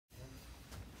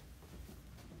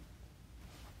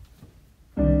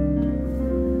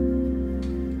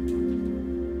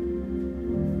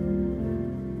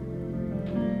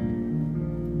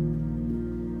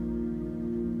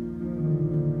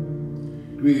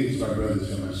Greetings, my brothers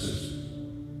and my sisters.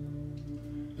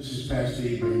 This is Pastor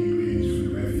E bringing you greetings from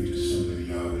the Refuge Assembly of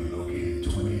Yahweh, located at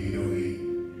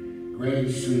 2808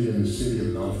 Granby Street in the city of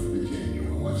Norfolk, Virginia.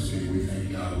 Well, once again, we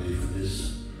thank Yahweh for this,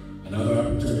 another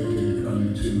opportunity to come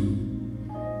into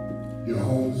your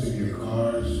homes and your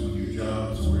cars, on your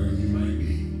jobs, wherever you might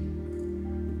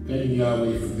be. Thanking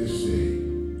Yahweh for this day.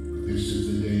 For this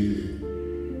is the day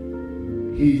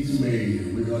that He's made,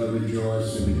 and we're going to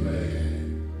rejoice and be glad in it.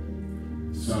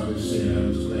 The psalmist said, I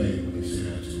was glad when He said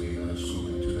unto me, let us go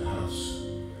into the house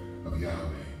of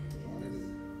Yahweh.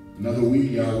 Another week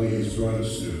Yahweh has brought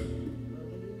us through.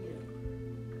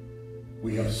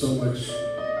 We have so much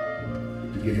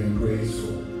to give Him praise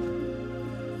for.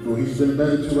 For He's been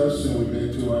better to us than we've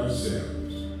been to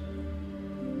ourselves.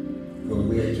 For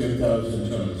we had 10,000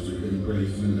 tongues, we couldn't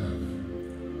praise Him enough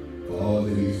for all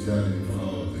that He's done and for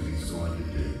all that He's going to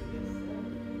do.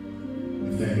 We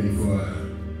thank Him for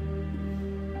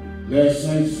last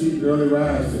night's sleep, early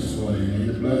rise this morning, and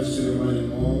the blood still running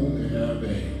warm in our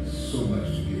veins. So much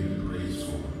to give Him praise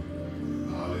for.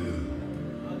 Hallelujah.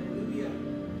 Hallelujah.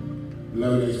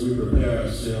 Beloved, as we prepare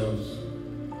ourselves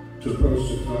to approach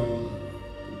the throne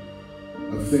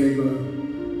of favor,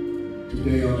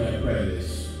 today on our prayer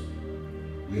list,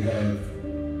 we have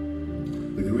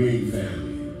the Green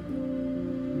family,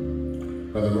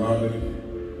 Brother Robert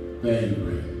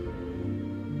Vanderbilt,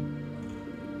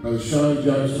 Brother Sean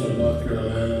Johnson of North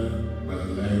Carolina,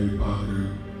 Brother Larry Parker,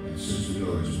 and Sister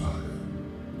Doris Parker,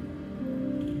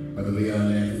 Brother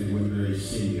Leon Anthony Woodbury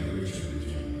Sr. of Richmond,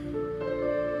 Virginia,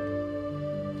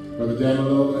 Brother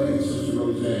Damilola and Sister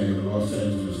Roseanne of Los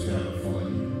Angeles,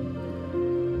 California,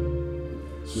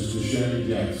 Sister Sharon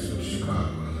Jackson of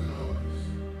Chicago, Illinois,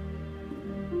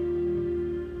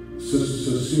 Sister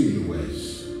Cecilia West,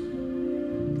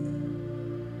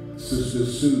 Sister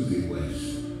Susie West,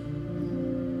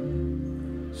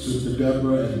 Sister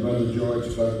Deborah and Brother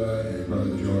George Butler and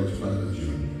Brother George Butler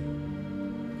Jr.,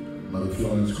 Mother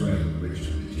Florence Graham of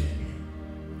Richmond, Virginia,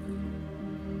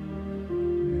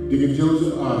 Deacon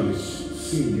Joseph Artis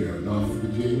Sr. of Norfolk,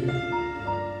 Virginia,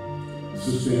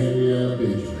 Sister Henrietta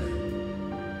Benjamin,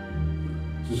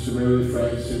 Sister Mary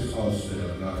Frances Austin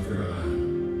of North Carolina,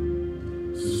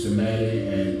 Sister Maddie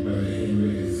and Brother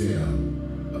Henry Ezell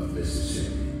of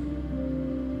Mississippi,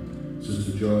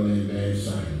 Sister Jordan Van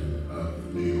Simon of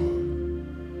New York,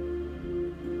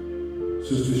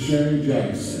 Sister Sharon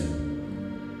Jackson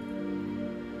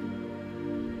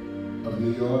of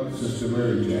New York, Sister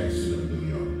Mary Jackson of New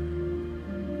York,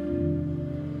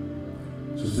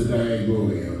 Sister Diane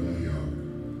Bowie of New York,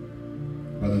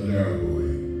 Brother Darrell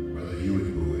Bowie, Brother Hewitt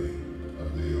Bowie of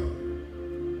New York,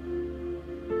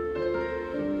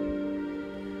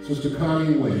 Sister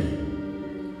Connie Wayne,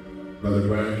 Brother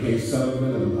Brian K.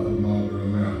 Sullivan of Upper Marlboro,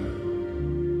 Maryland,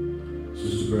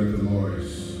 Sister Bertha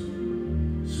Morris,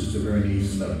 Sister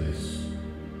Bernice Lovelace,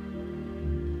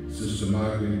 Sister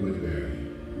Margaret Woodbury,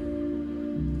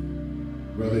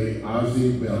 Brother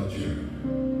Ozzie Belcher,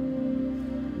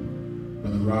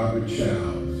 Brother Robert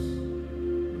Childs,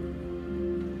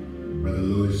 Brother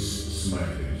Louis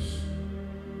Smithers,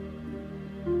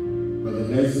 Brother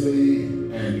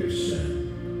Leslie Anderson.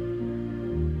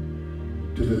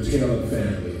 To the Taylor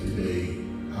family today,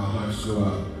 our hearts go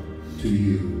out to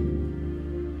you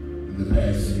in the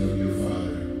passing of your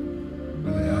father,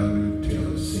 Brother Albert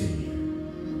Taylor Sr.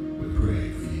 We're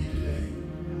praying for you today.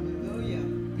 Hallelujah.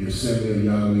 The Assembly of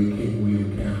Yahweh, King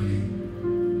William County,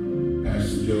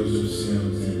 Pastor Joseph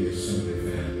Sims and the Assembly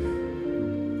family.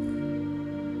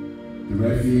 The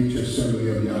Refuge Assembly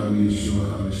of Yahweh, Yahshua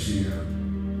HaMashiach,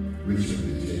 Richmond,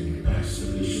 Virginia, Pastor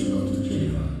Bishop Milton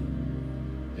Jr.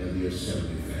 and the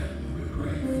Assembly family, we're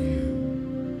praying for you.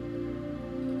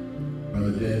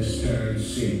 Brother Dennis Terrence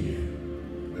Sr.,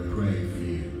 we're praying for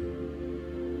you.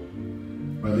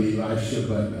 Brother Elisha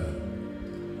Butler,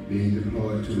 being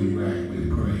deployed to Iraq, we're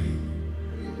praying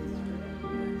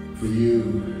for you,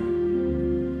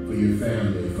 for your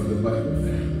family, for the Butler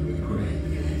family, we're praying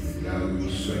today. Yahweh will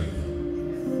strengthen,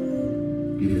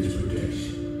 give His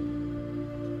protection.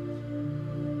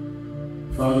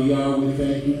 Father Yahweh,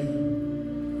 thank you.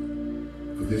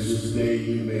 This is the day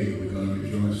you made. We're going to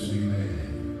rejoice and be glad in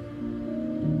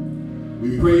it. We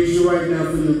praise you right now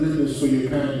for your goodness, for your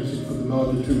kindness, and for the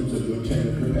multitudes of your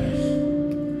tender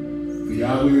compassion. For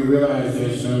Yahweh, we realize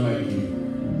there's none like you.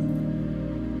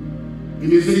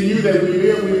 It is in you that we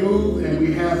live, we move, and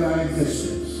we have our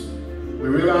existence. We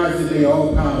realize today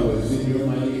all power is in your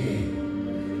mighty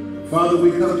hand. Father,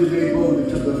 we come today boldly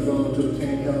to the throne to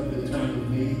obtain help in the time of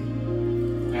need,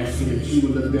 asking that you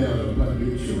will look down upon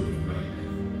your children.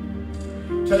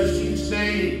 Touch each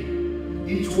name,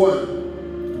 each one.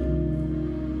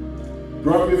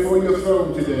 brought before your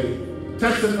throne today.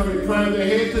 Touch them from the crown of their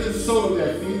head to the sole of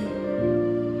their feet.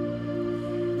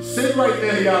 Send right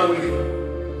now,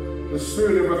 Yahweh, the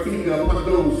spirit of Refuge upon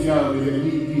those, Yahweh, that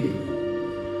need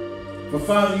healing. For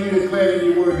Father, you declare in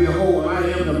your word, behold, I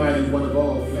am the mighty one of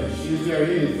all flesh. Is there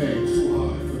anything too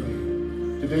hard for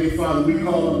me? Today, Father, we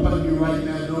call upon you right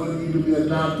now, knowing you to be a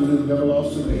doctor who never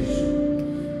lost a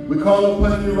patient. We call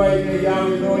upon you right now,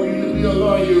 Yahweh, knowing you to be a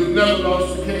lawyer who never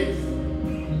lost a case.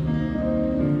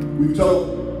 We talk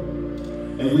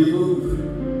and we move,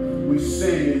 we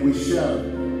sing and we shout.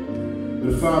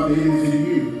 But Father, it is in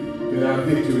you that our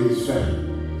victory is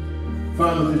found.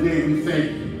 Father, today we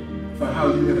thank you for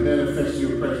how you have manifested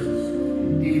your presence,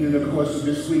 even in the course of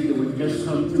this week that we've just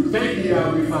come through. Thank you,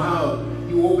 Yahweh, for how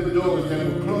you opened doors that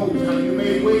were closed, how you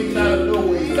made ways out of no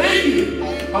way. Thank you,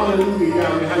 hallelujah,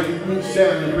 Yahweh, how you reached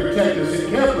down and protected us and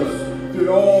kept us through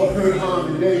all hurt, harm,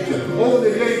 and danger. Over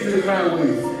the dangerous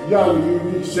highways, Yahweh, you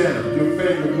reached down, your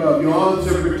family love, your arms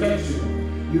of protection.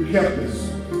 You kept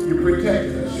us, you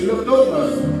protected us, you looked over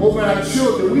us, over our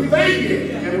children. We thank you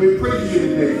and we praise you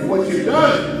today for what you've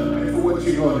done and for what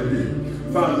you're going to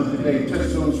do. Father, today, touch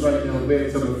those right now,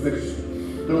 beds of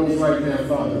affliction. Those right now,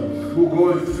 Father, who are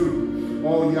going through,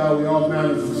 Yahweh, all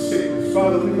manners of sickness.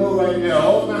 Father, we know right now,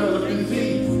 all manners of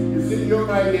disease is in your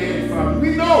mighty hand, Father.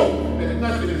 We know that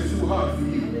nothing is too hard for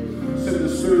you. Send the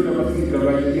spirit of Refuge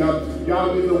right now.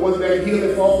 Yahweh, the one that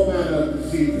healeth all manner of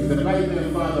diseases. And right now,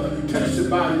 Father, touch the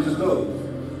bodies of those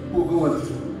who are going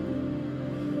through.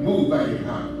 Move by your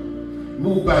power.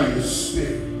 Move by your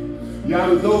spirit.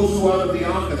 Yahweh, those who are under the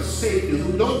ark of safety,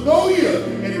 who don't know you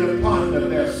in the pardon of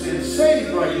their sins,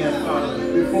 save right now, Father,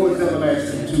 before it's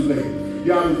everlasting too late.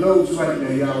 Yahweh, those right now,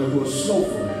 Yahweh, who are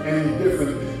slowful and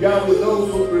indifferent. Yahweh,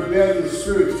 those who are rebellious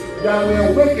spirits. Yahweh,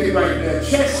 awaken right now,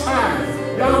 chastise.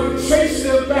 Yahweh, chase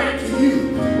them back to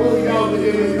you. Oh, Yahweh,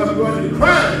 they may come running,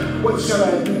 crying. What shall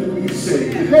I do to be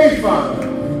saved? Today, Father,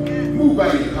 move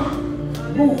by your power.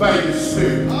 Move by your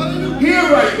spirit. Here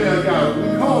right now,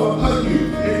 Yahweh, we call upon you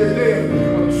in the day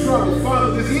of trouble.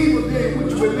 Father, this evil day in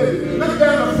which we're living, look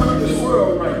down upon this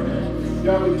world right now.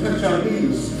 Yahweh, touch our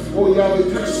leaders. Oh, Yahweh,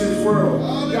 touch this world.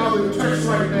 Yahweh, touch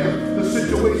right now the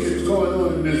situations going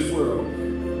on in this world.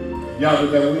 Yahweh,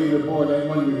 that wayward boy, that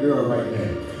one girl right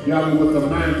now. Yahweh, with the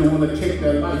mind to want to take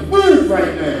their life. Move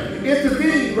right now.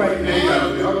 Intervene right now,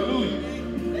 Yahweh. Hallelujah.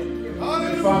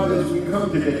 And Father, as we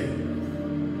come today,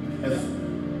 as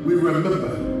we remember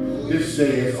this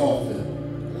day as often,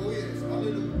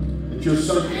 that your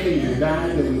Son came and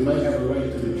died that we might have a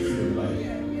right to the tree of life.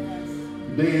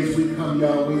 Today as we come,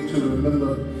 Yahweh, to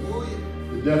remember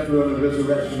the death, burial, and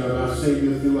resurrection of our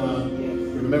Savior through our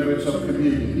remembrance of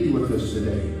communion. Be with us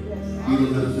today. Be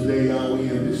with us today, Yahweh,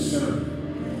 in this sermon.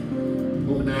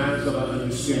 Open the eyes of our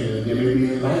understanding, that they may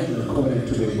be enlightened according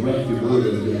to the engrafted word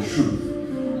of your truth.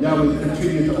 Yahweh,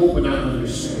 continue to open our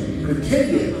understanding.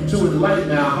 Continue to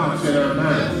enlighten our hearts and our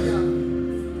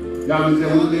minds. Yahweh,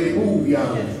 that we may move,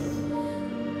 Yahweh,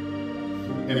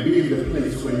 and be in the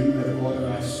place where you have ordered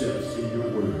our steps in your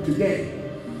word. Today,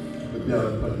 look down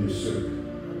upon your servant.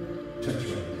 Touch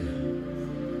right now.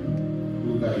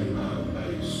 Move by your power, by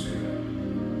your spirit.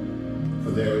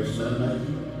 For there is none like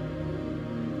you.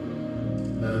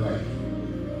 None like you.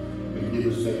 And give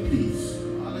us that peace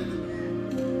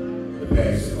that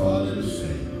passes all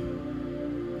understanding.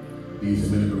 These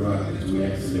are many varieties. We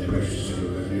ask in the precious name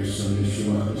of our dear Son,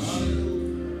 Yahshua.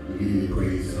 We give you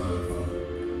praise and honor for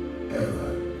ever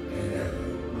and ever.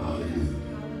 Hallelujah.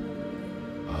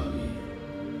 Amen.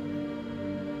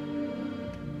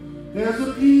 There's a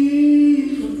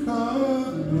peace with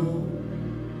God,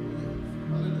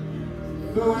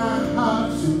 though our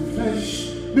hearts and flesh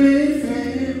may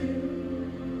fail.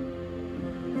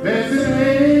 There's an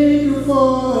anchor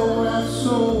for our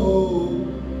soul.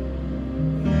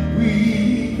 We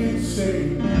can say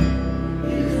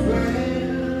it's well,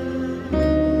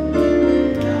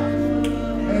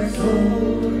 and so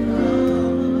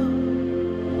now,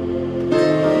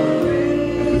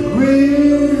 and the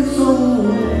grave is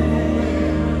over.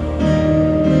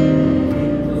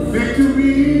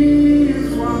 Victory is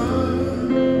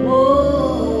won. Whoa.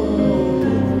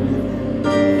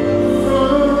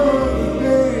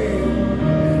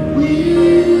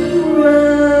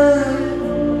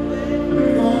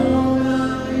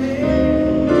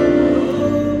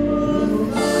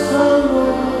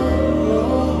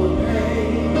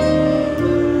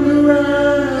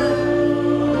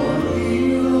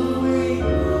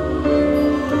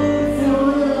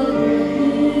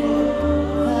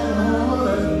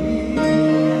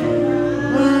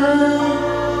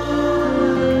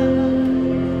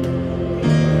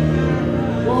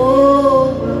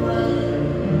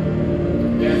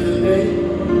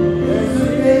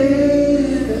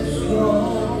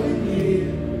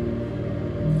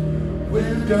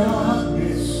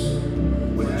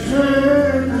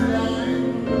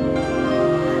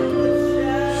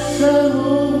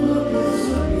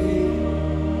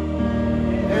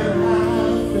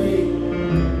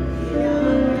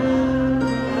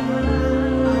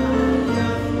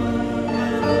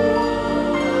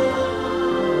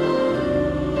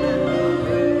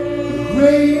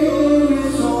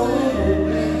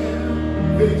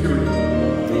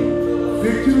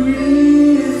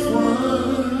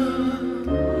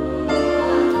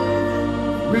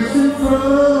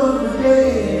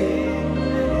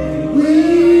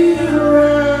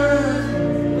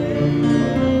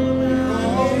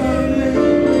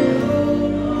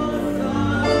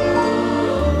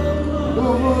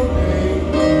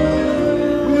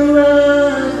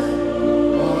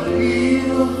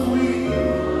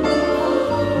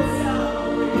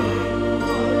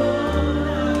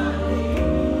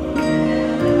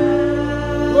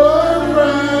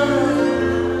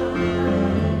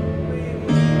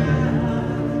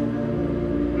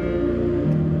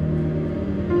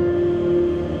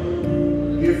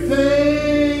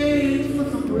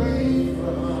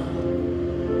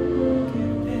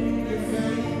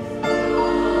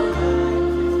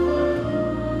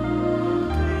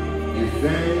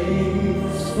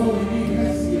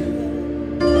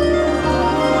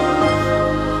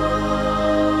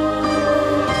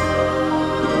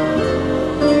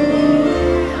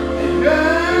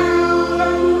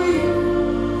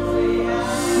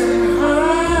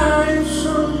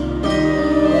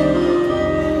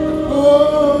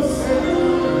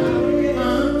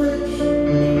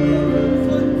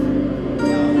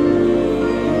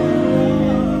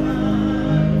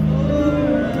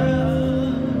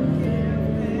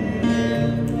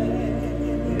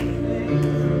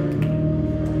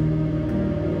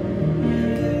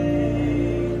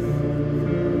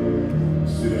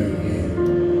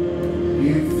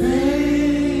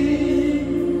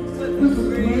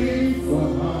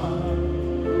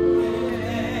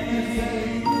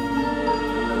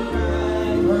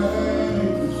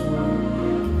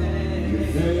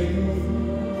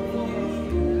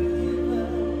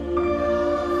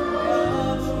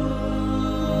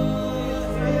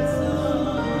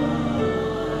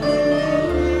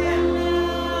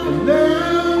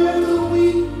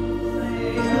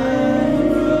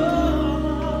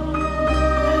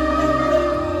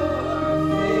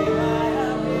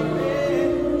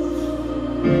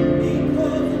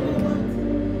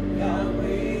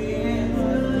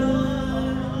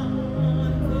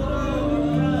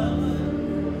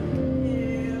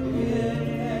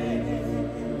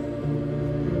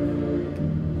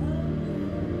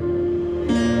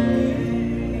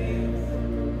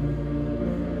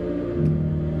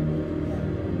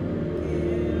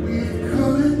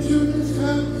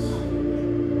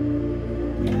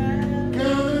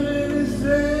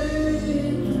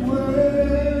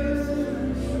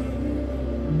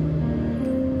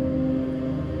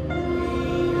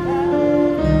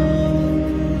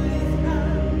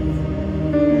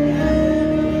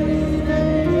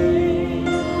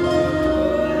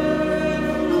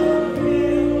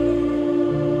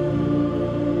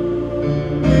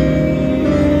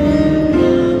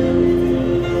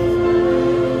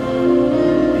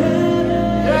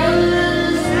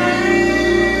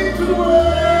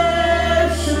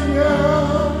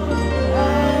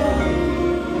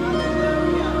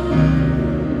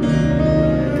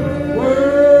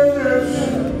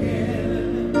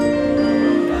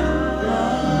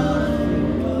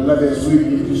 As we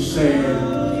need to stand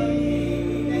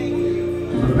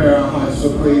to prepare our hearts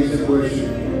for praise and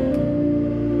worship.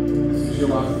 This is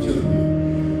your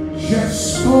opportunity.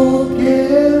 Just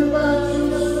forget about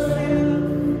yourself.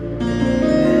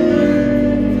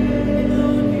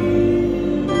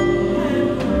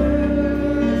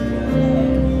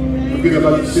 Forget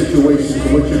about the situations and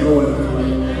what you're going through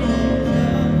right now.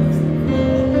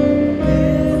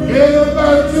 Forget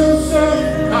about yourself.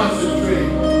 Concentrate.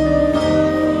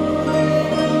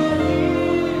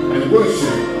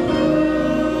 Worship.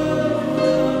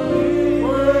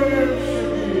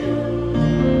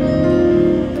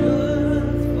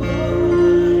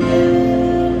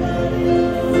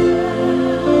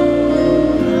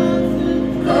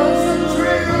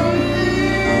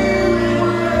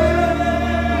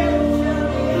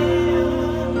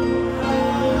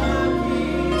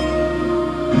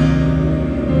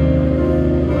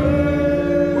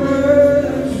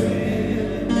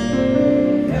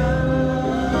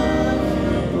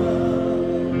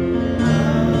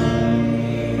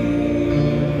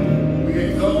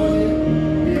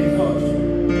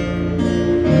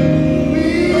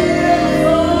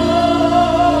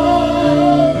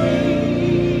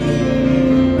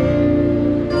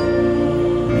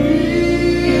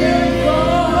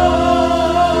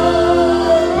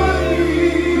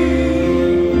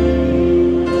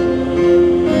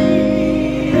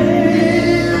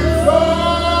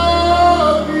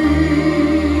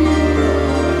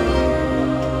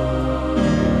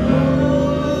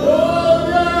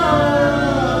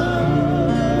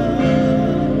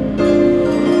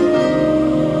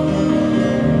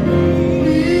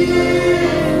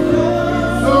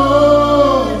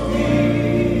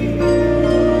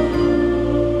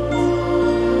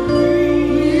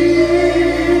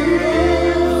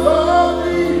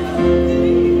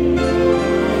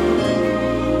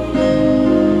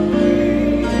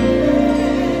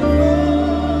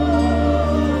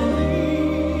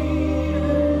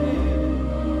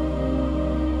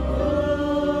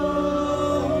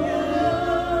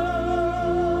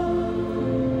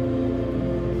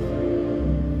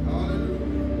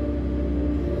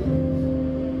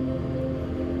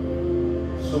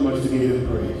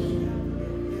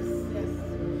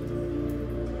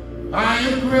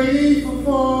 am grateful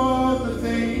for the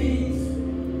things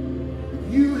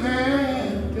you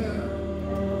have done.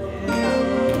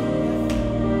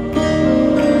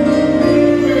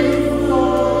 Grateful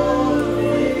for the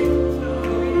things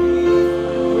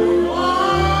we've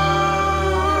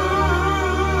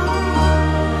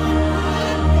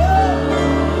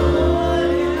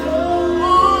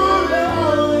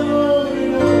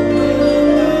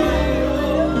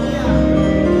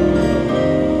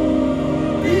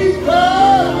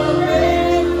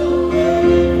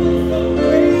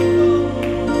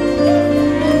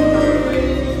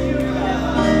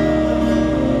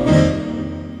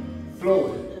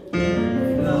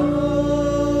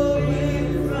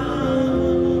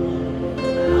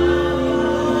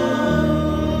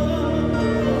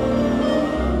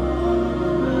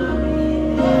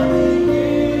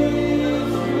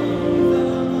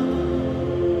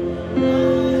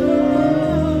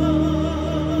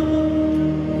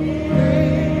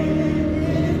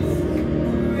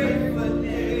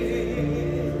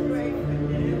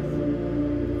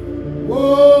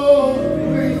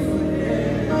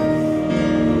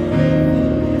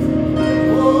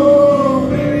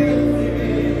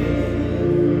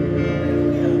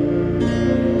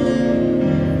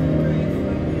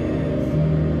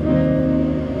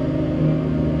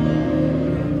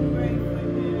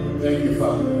Thank you,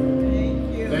 Father.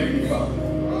 Thank you, Father.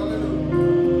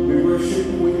 We worship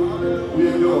you. We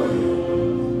adore you.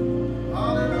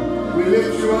 We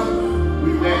lift you up.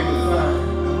 We magnify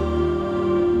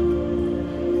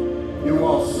you. You're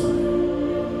awesome.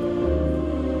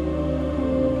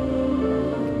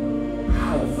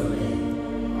 Powerful name.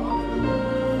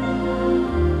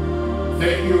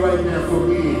 Thank you right now for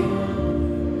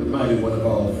being the mighty one of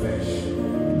all flesh.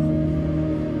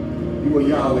 You are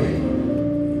Yahweh.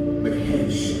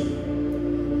 Mechanic.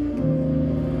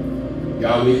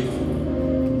 Yahweh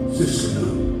Sister.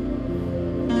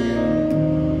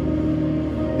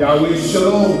 Yahweh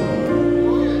Shalom.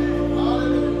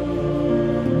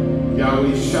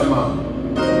 Yahweh Shammah.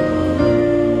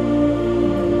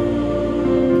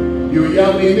 You're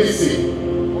Yahweh Nissi.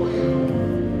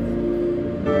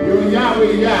 You're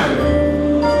Yahweh Yahweh.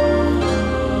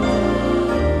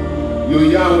 You're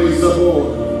Yahweh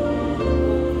Zabor.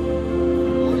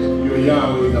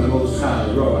 Yahweh, the Most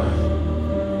High, Roa.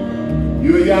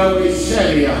 You are Yahweh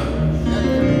Sharia.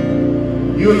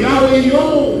 You are Yahweh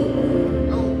Yom.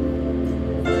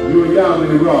 You are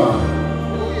Yahweh Ra.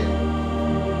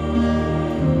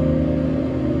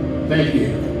 Thank you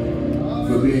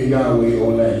for being Yahweh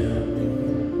Olam.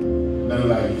 None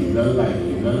like you, none like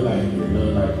you, none like you,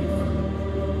 none like you.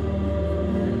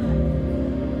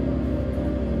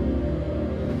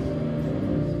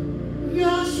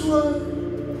 Yahshua.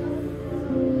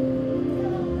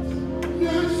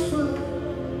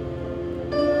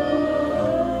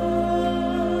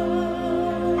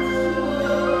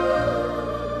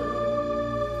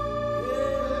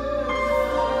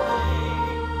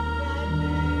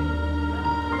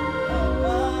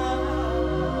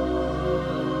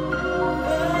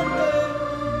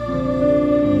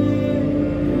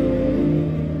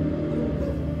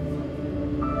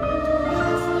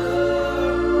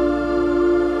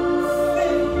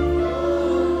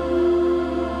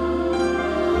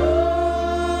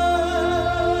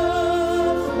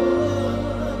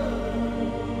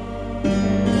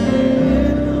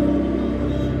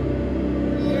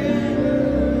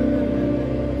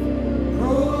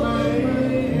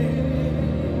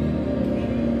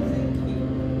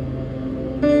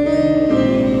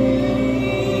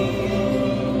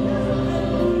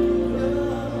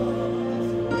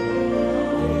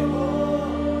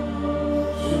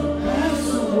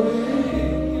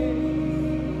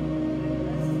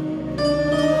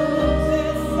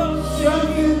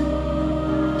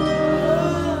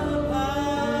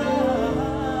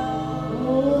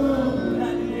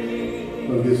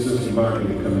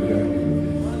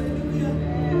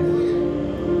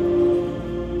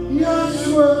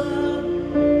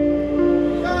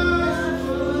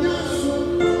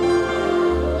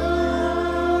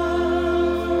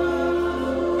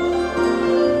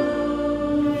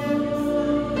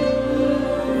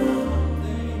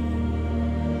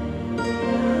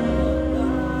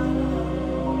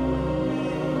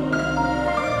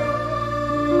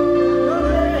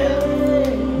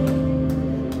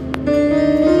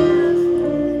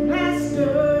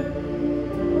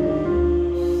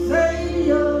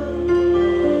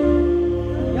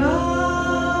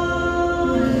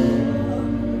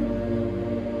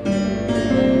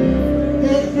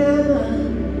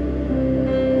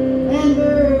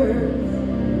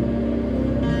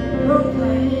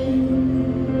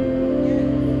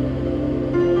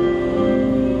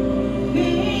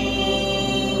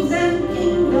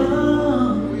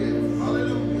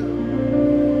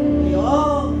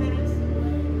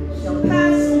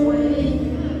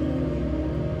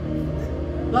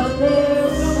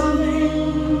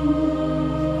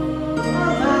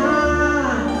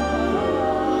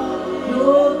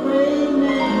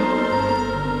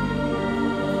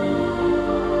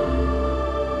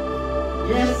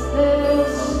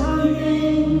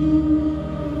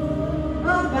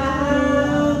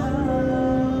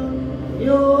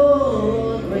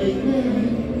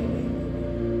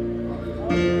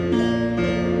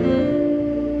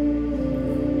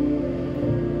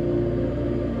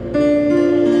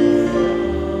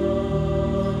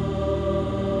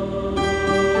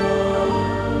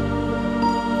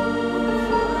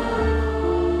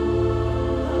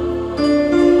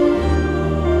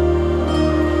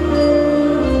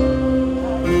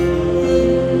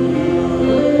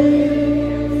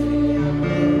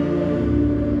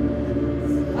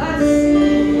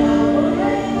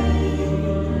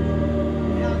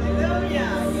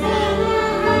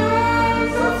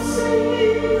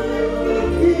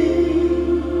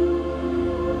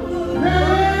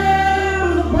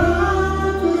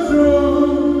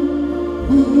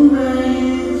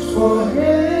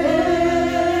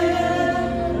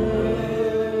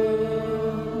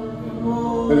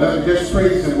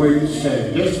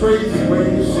 praise him where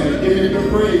you stand. Give him your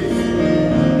praise.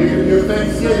 Give him your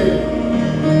thanksgiving.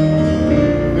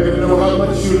 Let him know how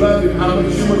much you love him, how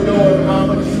much you adore him, how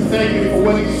much you thank him for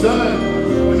what he's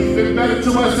done. When he's been better to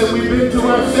us than we've been to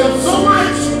ourselves. So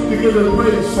much to give him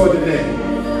praise for today.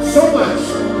 So much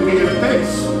to give him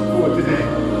thanks for today.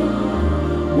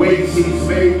 Ways he's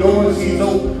made, doors he's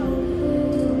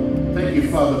opened. Thank you,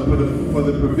 Father, for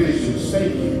the provisions.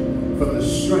 Thank you for the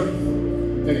strength.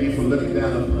 Thank you for looking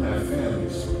down upon our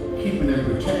families, keeping and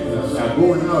protecting us, our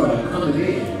going out, our coming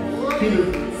in,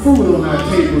 keeping food on our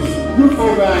tables, roof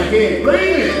over our head,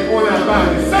 raiment on our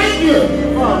bodies. Thank you,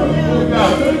 Father. Oh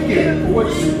God, thank you for what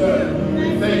you've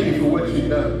done. Thank you for what you've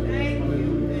done.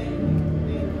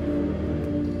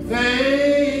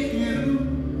 Thank you.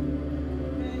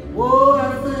 Oh, I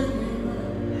thank you.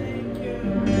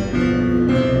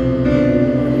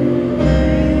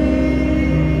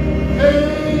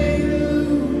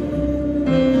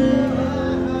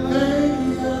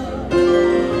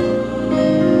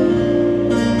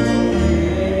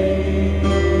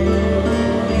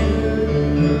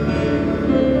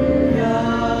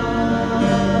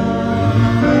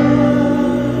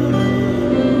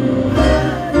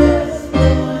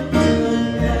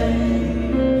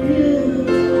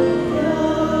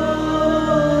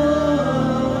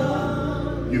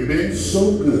 So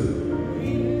good.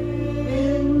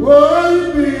 What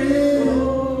you've been.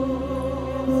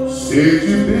 Said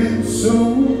you've been so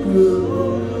good.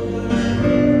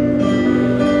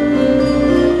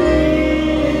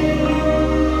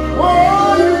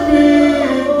 What you've been.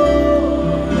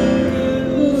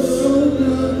 So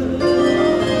good.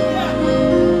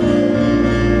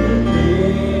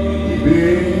 You've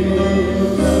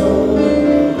been so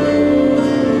good.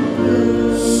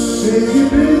 Said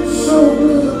you've been so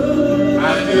good. I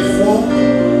just want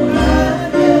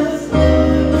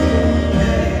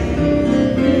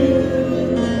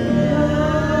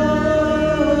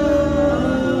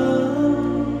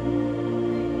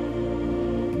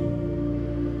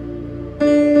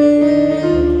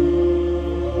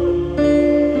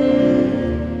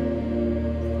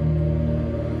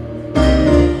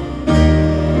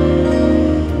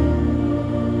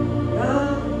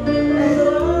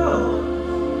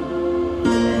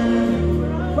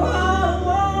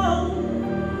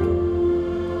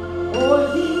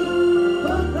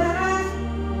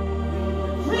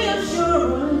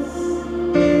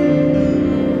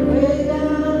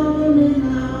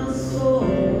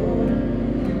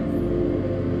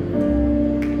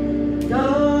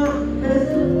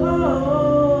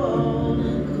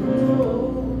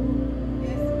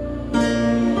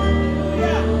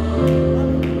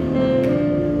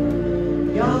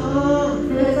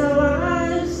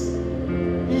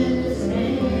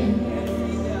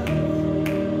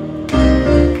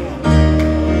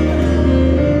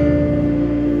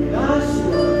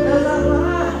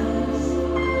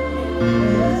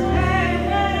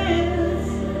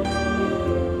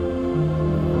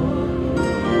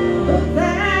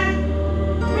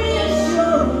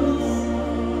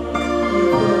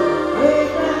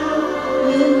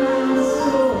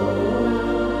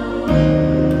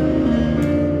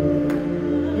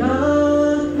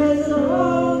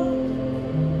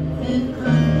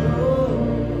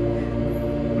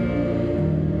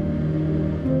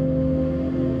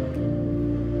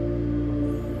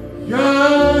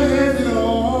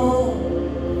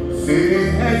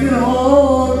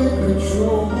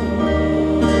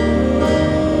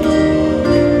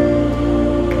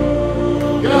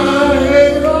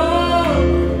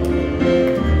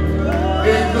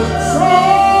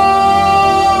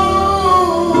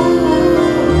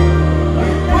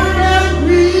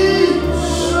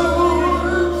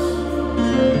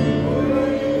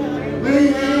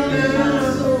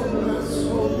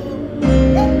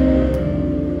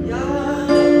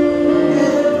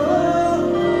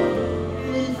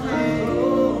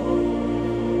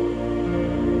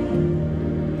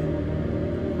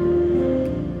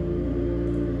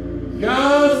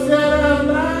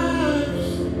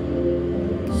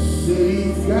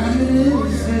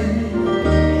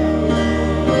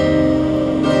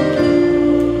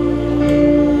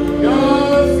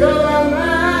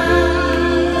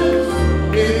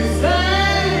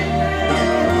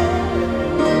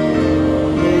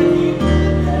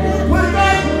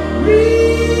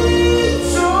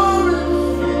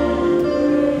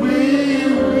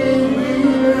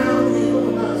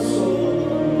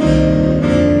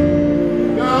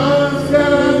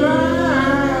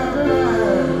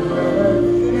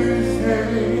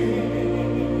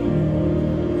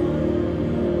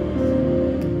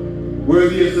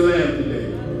Worthy is the Lamb today.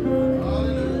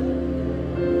 Hallelujah.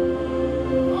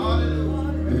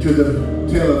 Hallelujah. And to the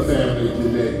tail of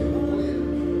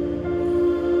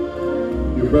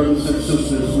Your brothers and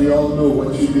sisters, we all know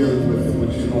what you're dealing with and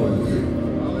what you're going through.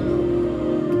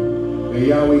 May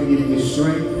Yahweh give you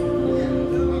strength.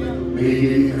 May He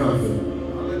give you comfort.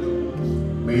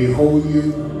 May He hold you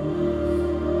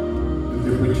with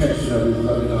the protection of His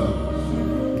loving arms.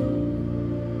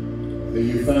 May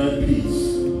you find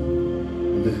peace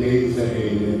in the days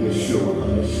ahead in Yahshua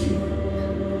HaMashiach.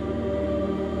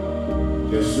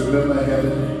 Just remember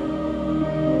heaven.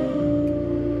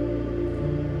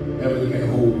 Heaven can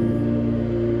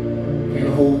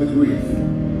hold the grief.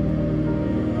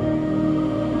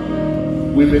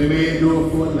 We've been made endure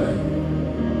for a night,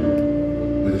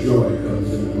 but joy comes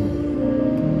in the morning.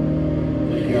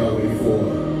 Thank Yahweh for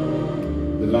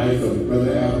the life of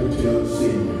Brother Albert Taylor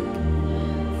Sr.,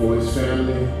 for his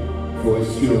family, for his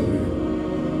children.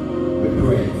 We're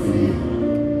praying for you.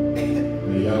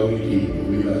 May Yahweh keep you.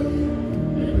 We love you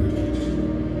and protect you.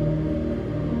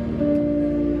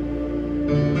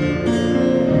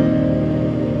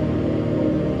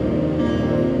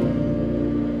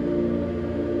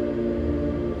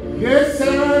 Yes, I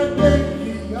thank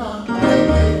you, God.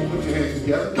 Put your hands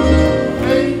together.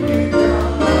 Thank you,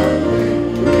 God.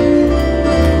 Thank you.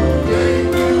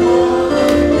 Thank you all the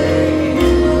days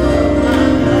of my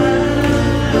life.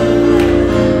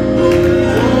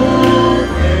 Oh,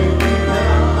 thank you,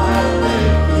 God.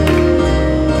 Thank you.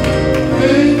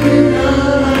 Thank you,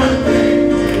 God.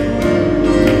 Thank you.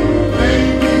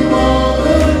 Thank you all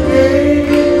the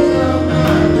days of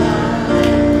my life.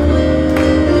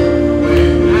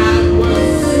 When I was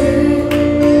sick,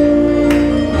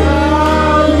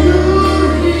 God, you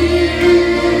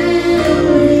healed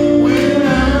me. When I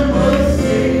was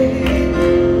sick,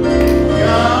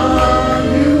 God,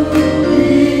 you healed me.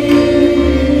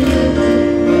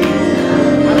 I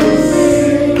was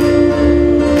sick,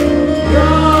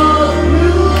 God, you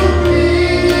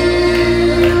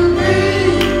healed me.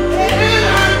 And I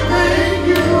thank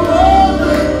you for all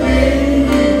the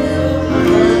things of my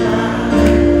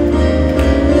life.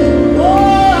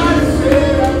 Oh, I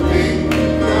said I thank you,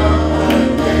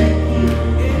 God. Thank you.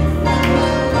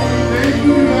 Thank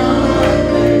you, God.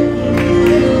 Thank you.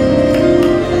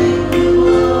 Thank you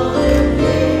all the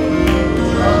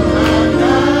days of my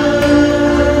life.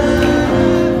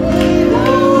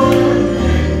 Oh, thank you,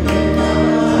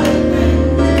 God.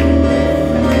 Thank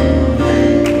you.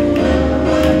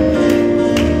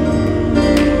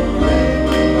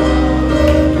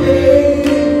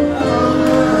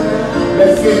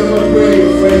 Let's give Him a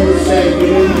praise for Him to say, we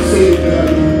didn't see it, God.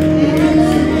 We didn't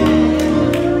see it.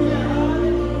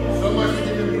 So much to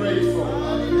give Him praise for.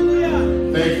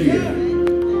 Thank you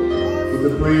for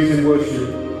the praise and worship.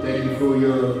 Thank you for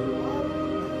your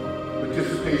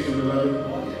participation, beloved.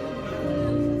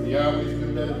 Yahweh's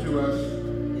been better to us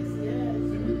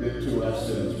than we've been to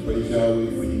ourselves. Praise Yahweh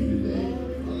for you today.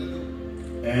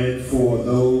 And for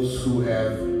those who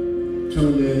have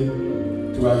tuned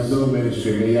in to our Zoom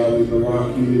ministry, may Yahweh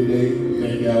barak you today.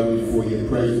 Thank Yahweh for your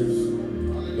presence.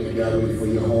 Thank Yahweh for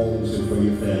your homes and for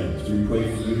your families. We pray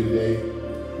for you today.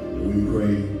 And we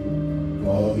pray for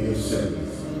all of the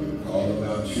assemblies, all of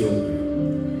our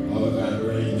children, all of our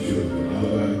grandchildren, all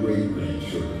of our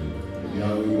great-grandchildren. And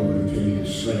Yahweh will continue to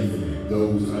strengthen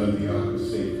those out of the ark of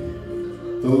safety.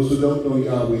 Those who don't know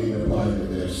Yahweh and the pardon of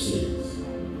their sins.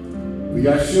 For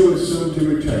Yahshua is soon to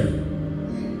return,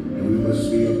 and we must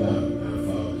be about our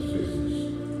Father's business.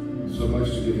 So much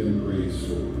to give Him praise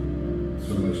for,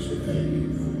 so much to thank Him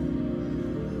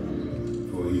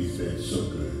for He's been so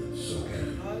good, so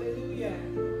kind. Hallelujah.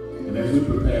 And as we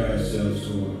prepare ourselves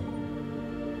for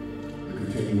the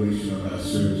continuation of our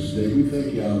service today, we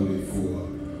thank Yahweh for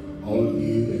all of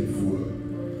you and for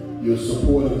your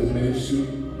support of the ministry.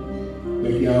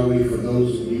 Thank Yahweh for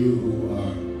those of you who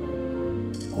are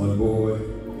on board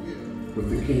with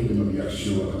the kingdom of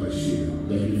Yahshua HaMashiach.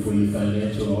 Thank you for your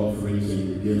financial offerings and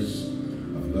your gifts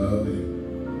of love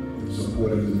and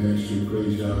support of the ministry.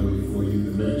 Praise Yahweh for you,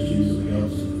 the ministries of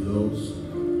health, and for those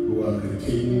who are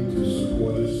continuing to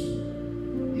support us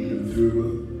even through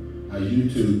our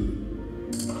YouTube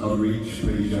outreach.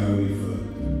 Praise Yahweh for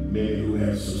many who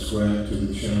have subscribed to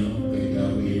the channel. Thank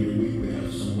Yahweh every week we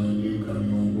have someone new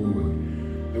coming on board.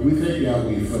 And we thank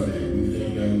Yahweh for that. We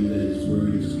thank Yahweh that His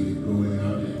word is going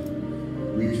out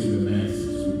and reaching the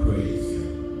masses. We praise Him.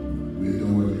 We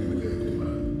adore Him and lift Him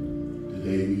up.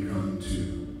 Today we come to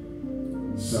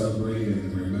celebrate in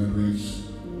the remembrance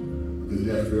of the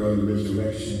death, burial, and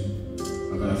resurrection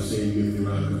of our Savior through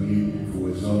our communion. For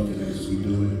as often as we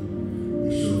do it, we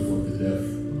show forth the death,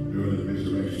 burial, and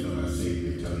resurrection of our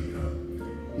Savior till He come.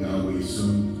 Yahweh is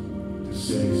soon to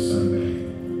send His Son back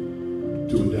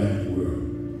to a dying world.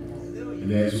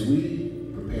 And as we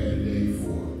prepare today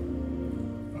for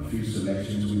few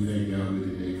selections. We thank Yahweh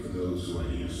today for those who are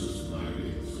here, Sister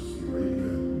Margaret, Sister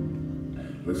Eureka.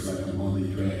 Looks like I'm only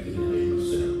drafted today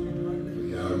myself. But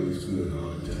Yahweh is good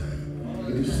all the time.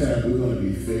 At this time, we're going to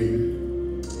be favored.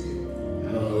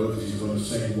 I don't know if she's going to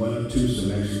sing one or two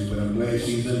selections, but I'm glad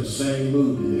she's in the same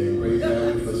mood today. Praise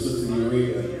Yahweh for Sister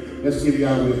Eureka. Let's give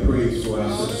Yahweh praise for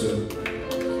our sister,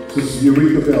 Sister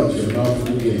Eureka Belcher, Norfolk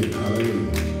again.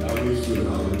 Hallelujah. Yahweh is good.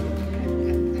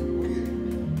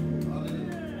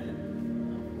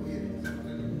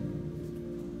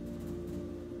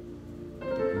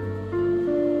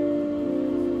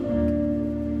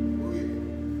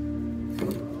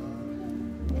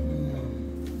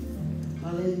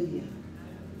 Hallelujah.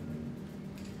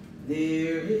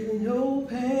 There is no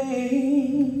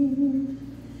pain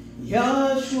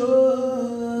Yahshua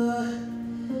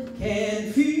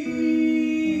can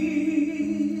feel,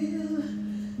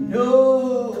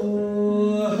 no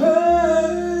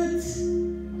hurt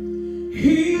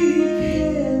he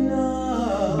cannot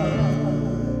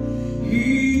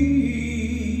heal.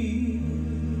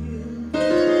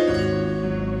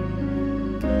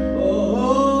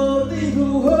 All things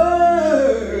were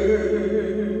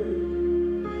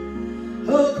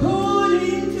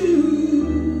according to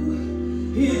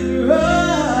his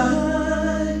righteous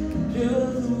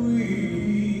will.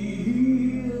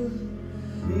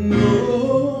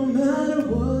 No matter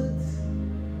what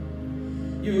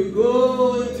you're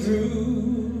going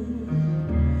through,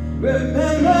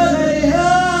 remember that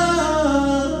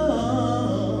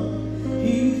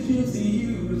he's just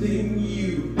using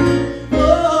you.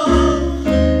 Oh,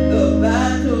 the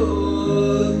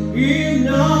battle is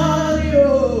not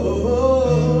yours.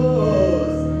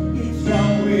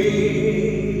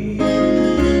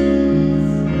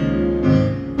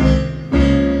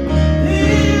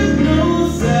 There's no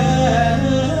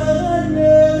sadness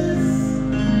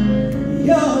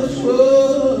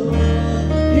Yahshua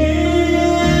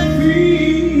can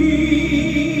free.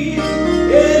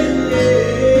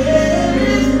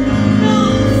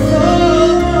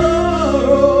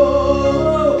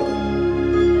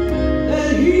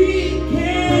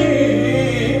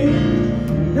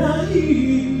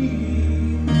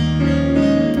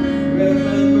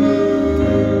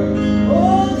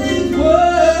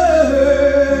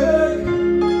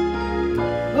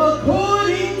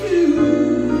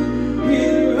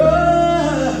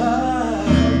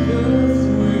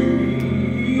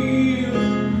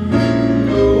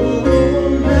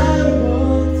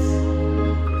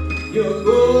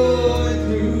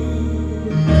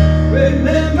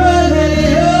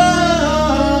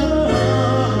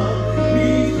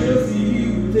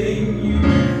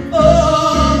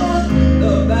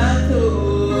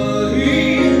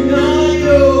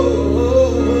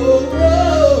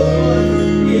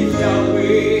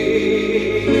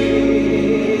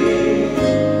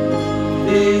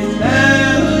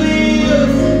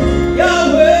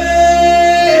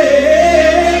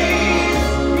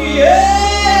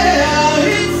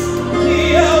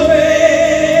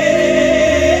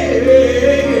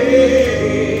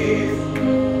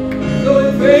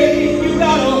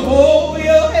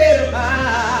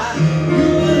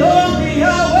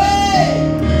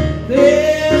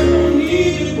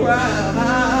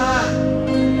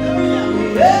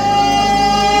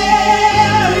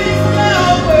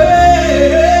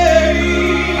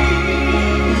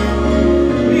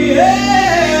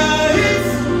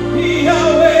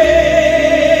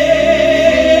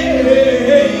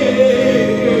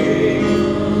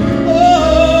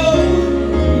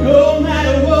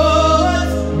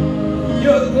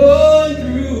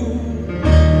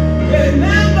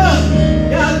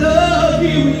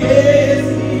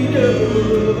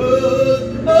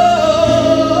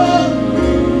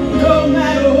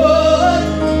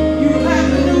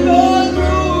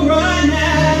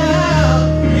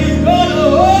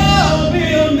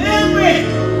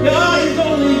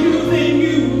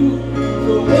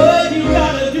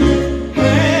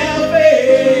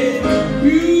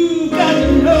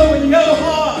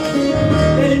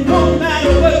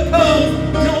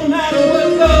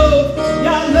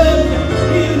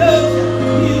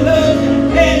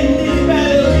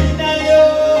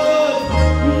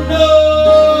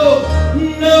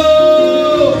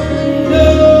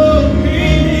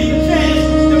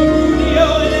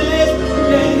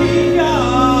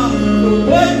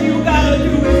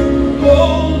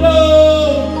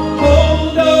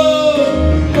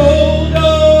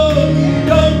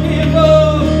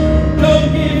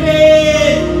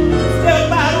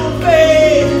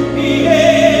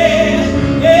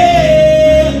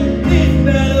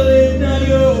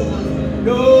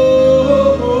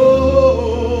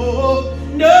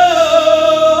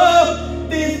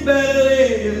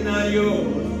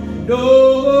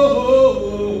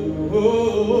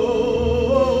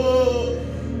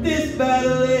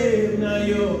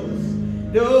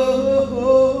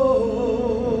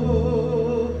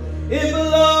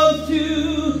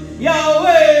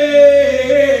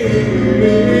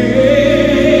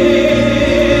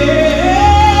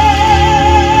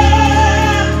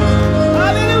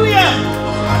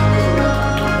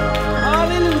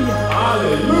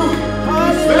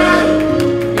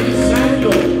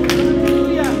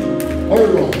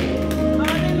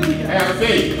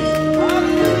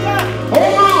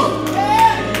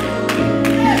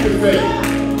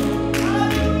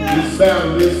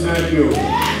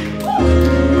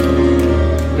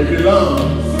 It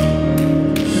belongs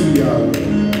to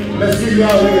Yahweh. Let's give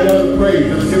Yahweh another praise.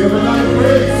 Let's give him another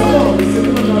praise. Come on, let's give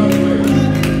him another praise.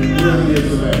 Really is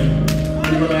tonight.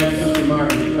 We're going to ask Sister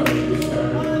Martin to come at this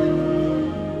time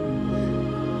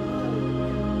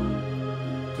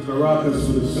to rock us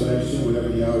with a selection, whatever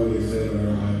Yahweh has said on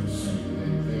her heart to sing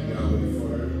today. Thank Yahweh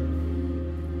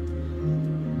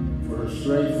for her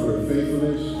strength, for her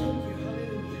faithfulness,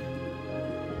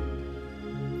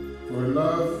 for her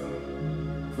love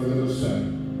for the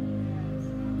Messiah.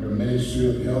 Her ministry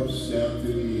of helps down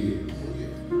through the years.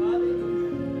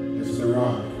 It's the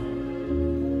rock,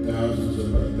 thousands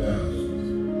upon thousands.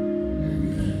 And we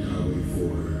thank Yahweh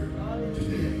for her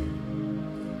today.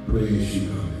 Pray as she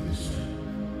comes in this time.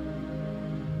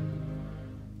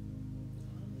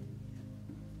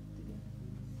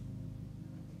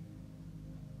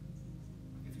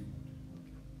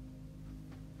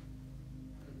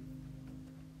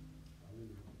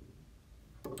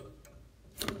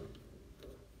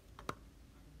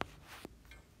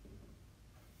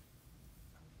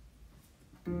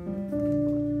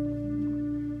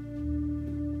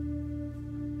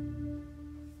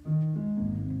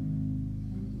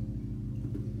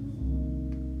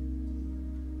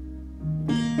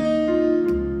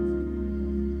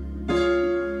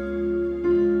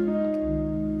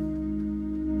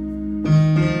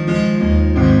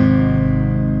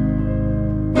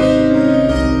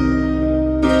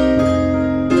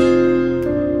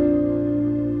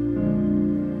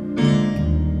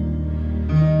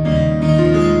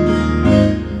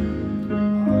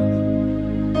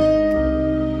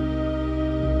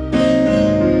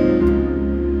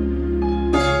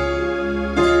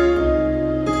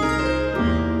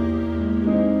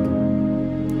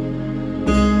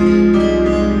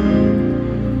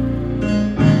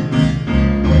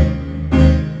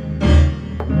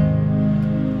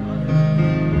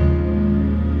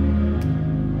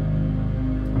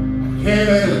 Can't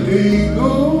let a day go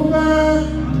by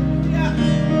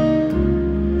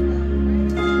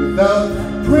without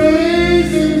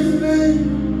praising his name.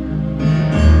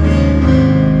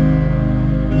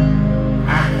 I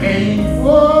can't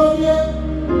forget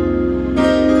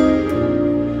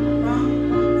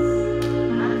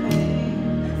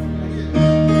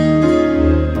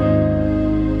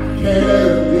I can't let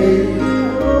a day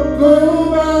go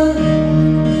by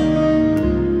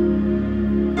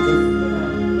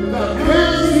without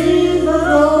praising the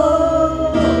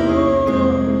Lord.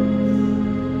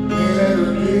 Can't let a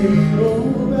day go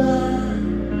by.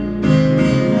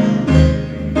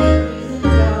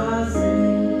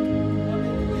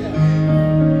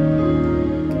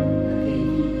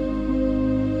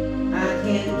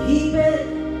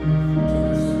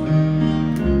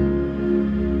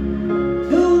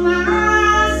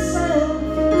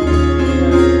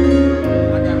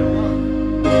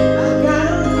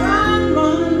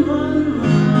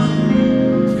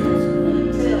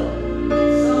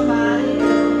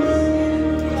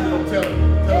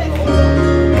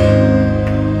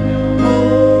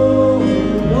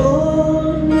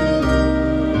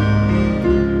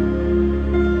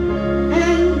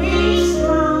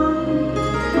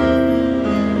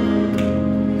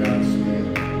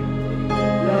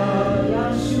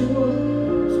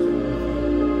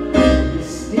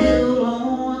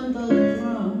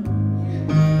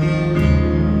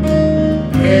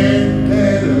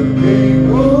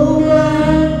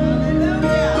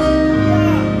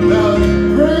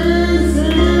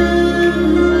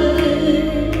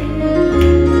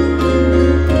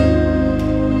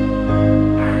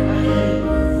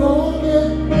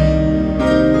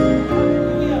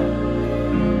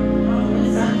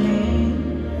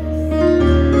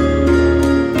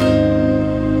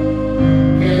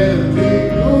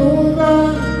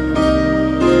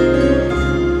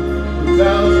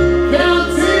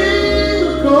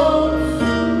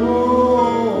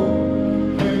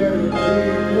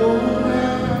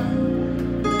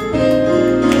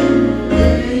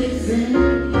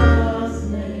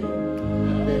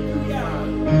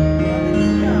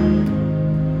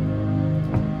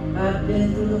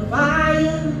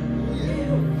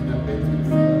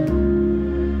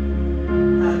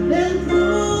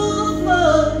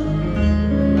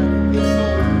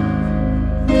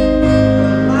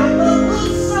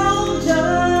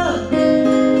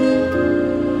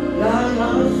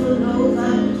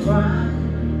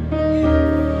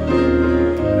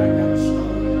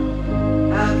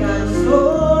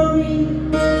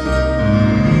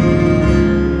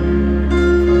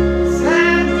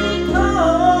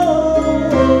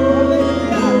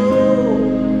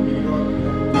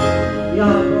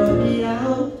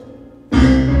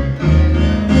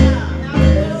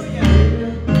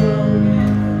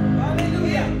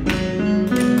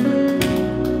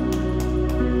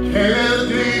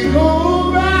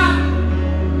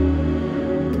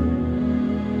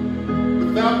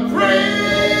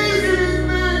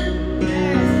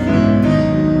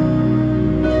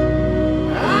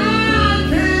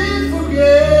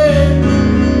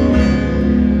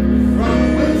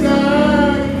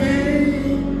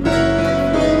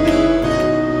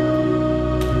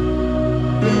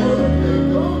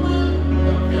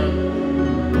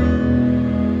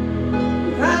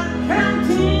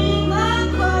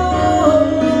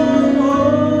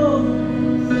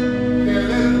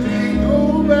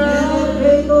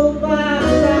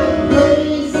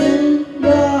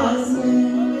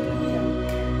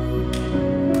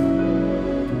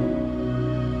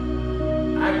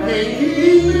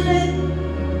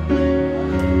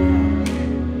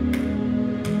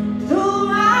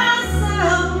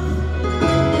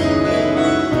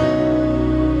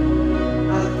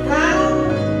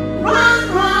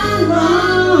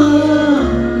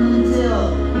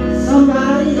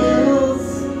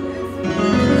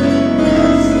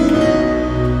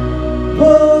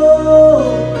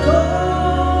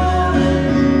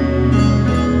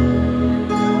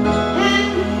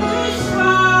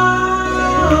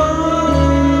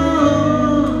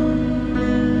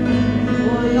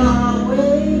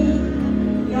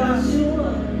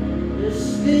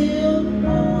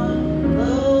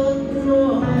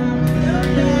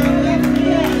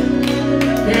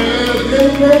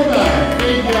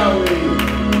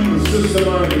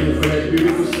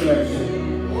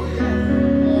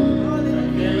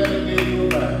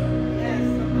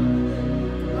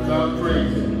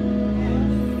 praise him.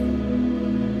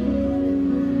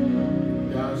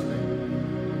 God's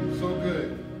name. So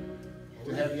good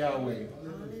to have Yahweh.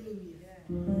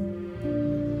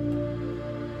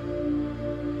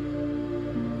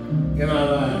 In our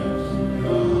lives, in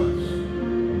our hearts.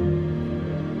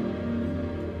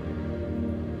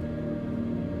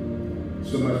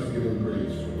 So much to give him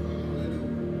praise for.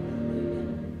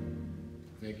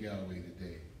 Thank Yahweh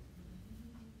today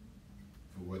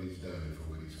for what he's done and for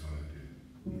what he's going to do.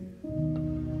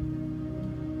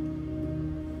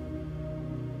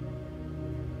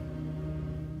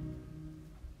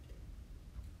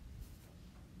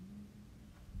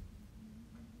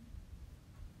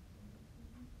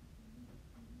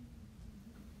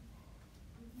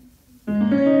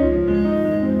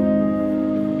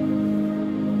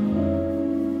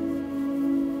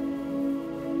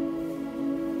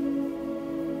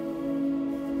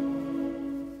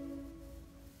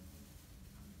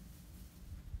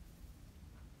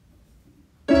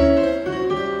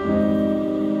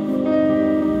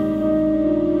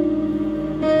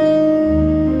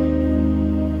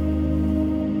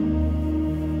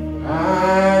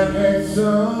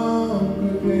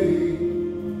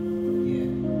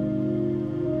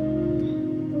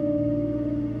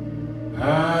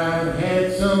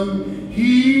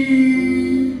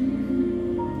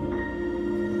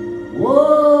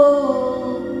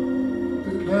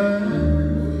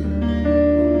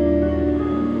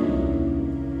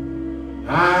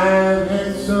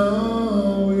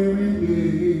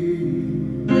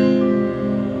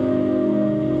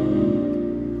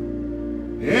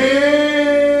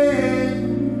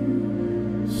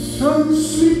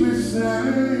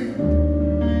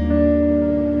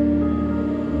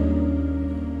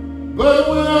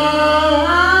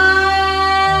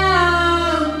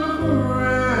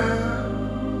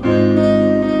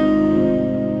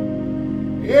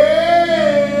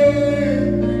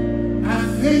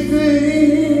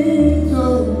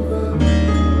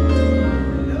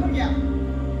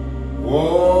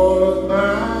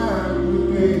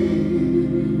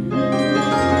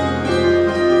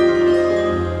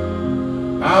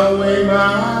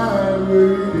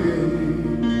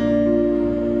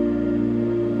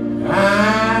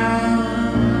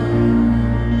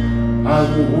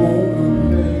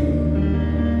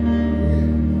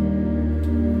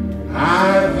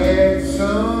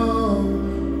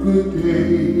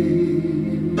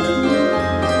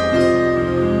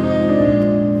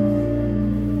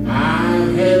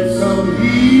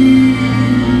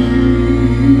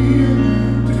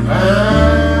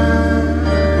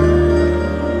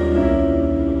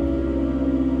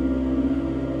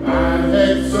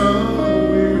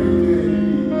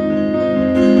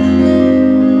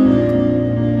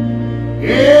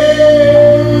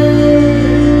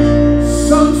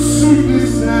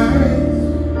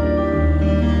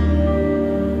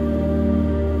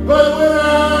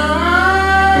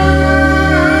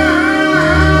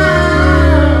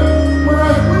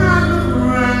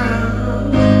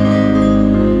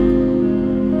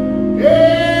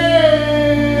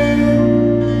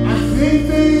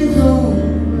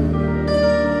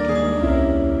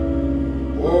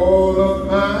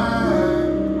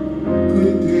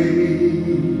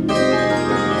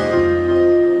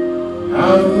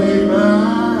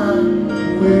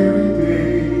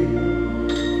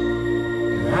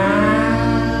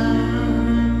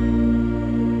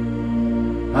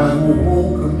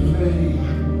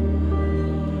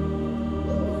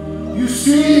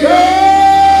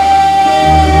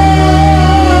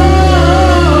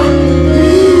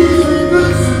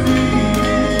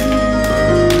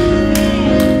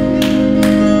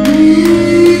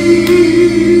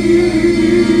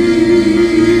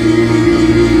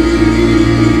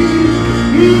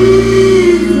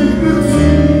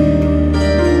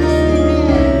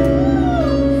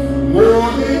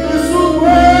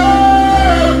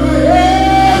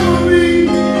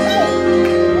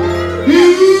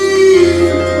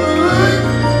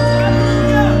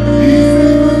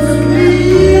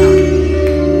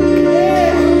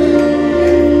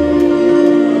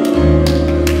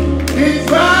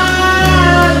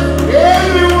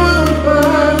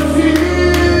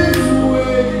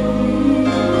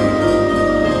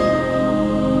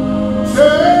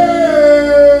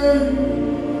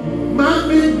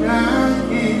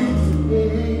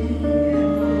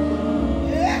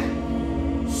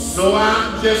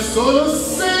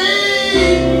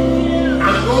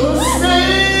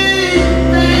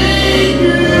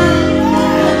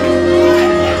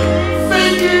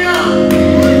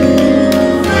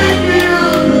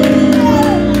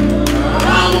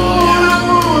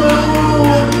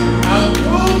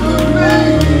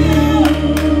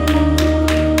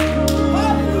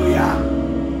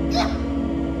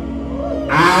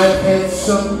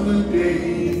 some good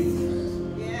days.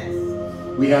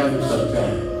 We have them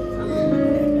sometimes.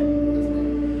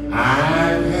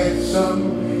 I've had some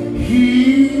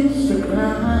hills to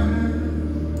climb.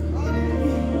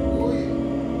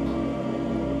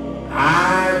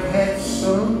 I've had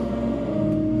some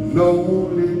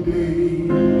lonely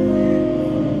days.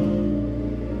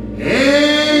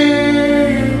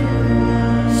 And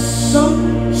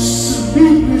some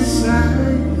sleepless nights.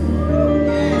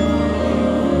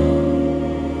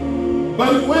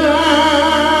 But when I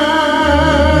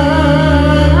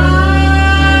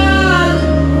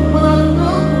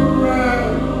look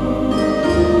around,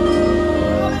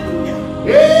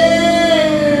 yeah,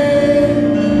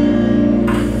 I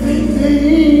think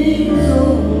things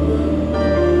over.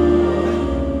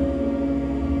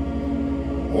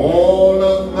 All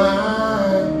of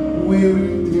my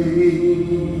weary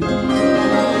days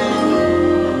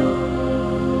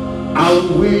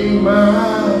outweigh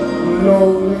my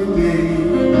lonely days.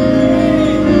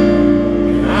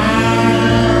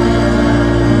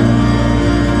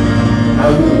 I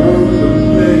want to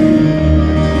play.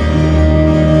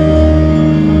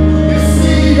 You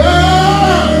see,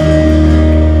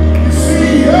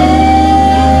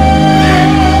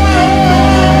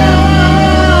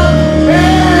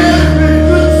 every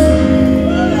good to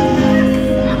me.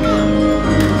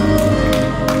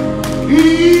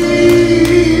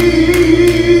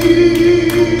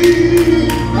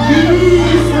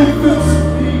 He's been good to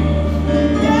me.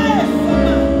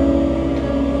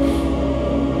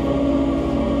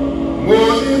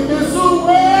 More than this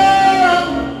world,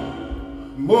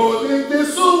 more than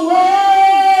this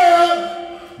world,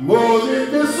 more than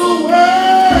this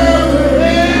world will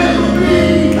ever be.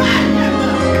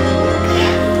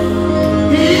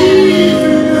 He's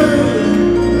been good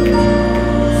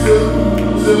to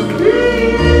me.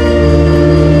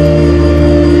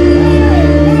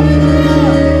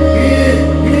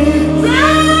 He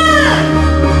dried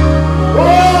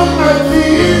all my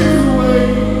tears away.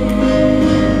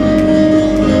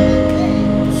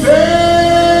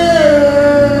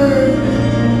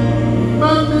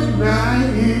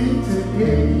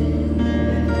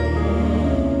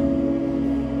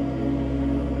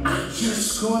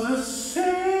 Just gonna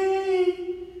say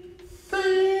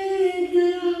thank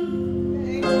you.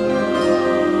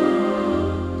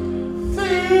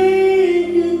 Thank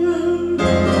you.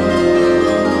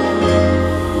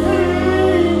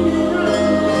 Thank you.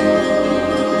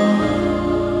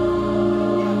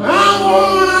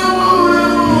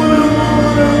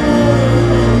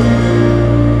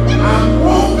 I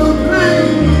won't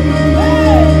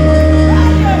complain.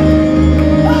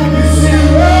 You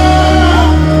see,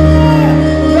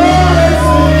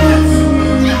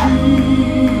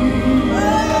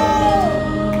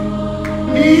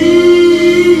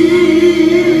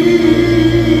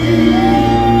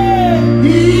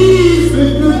 he's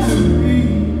been good to me.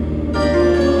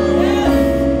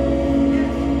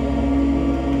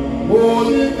 More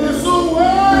than this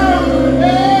world will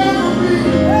ever be.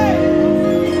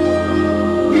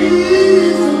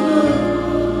 He's been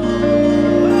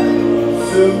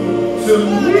good to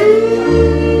me.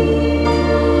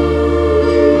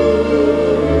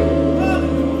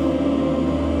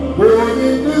 More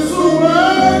than this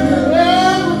world will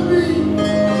ever be.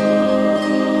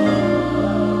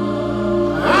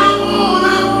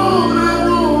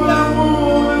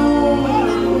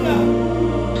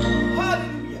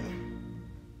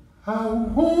 I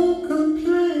won't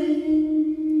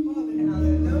complain.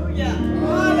 Hallelujah.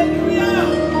 Hallelujah.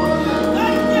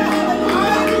 Thank you.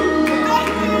 Hallelujah.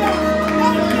 Thank you.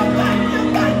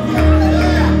 Thank you.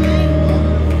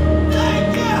 Thank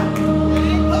you.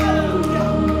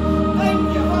 Hallelujah. Thank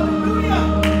you. Hallelujah.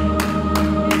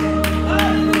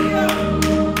 Hallelujah.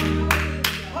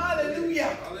 Hallelujah.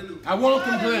 I won't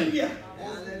complain. Hallelujah.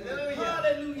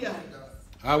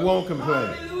 I won't complain.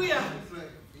 Hallelujah.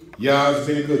 Yah's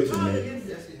been good to me.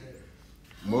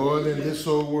 More than this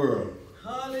old world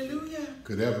Hallelujah.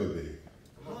 could ever be.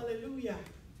 Hallelujah.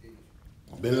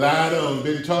 Been lied on,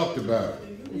 been talked about,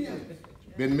 Hallelujah.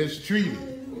 been mistreated.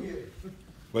 Hallelujah.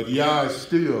 But Yah is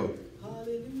still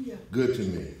Hallelujah. good to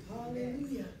me.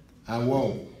 Hallelujah.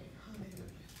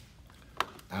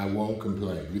 I won't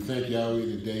complain. We thank Yahweh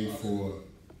today for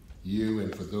you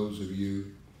and for those of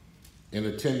you in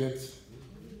attendance.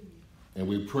 And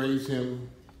we praise him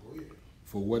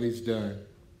for what he's done.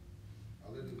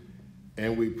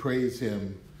 And we praise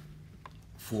him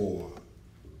for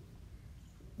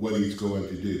what he's going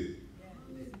to do.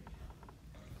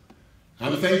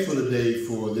 I'm thankful today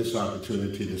for this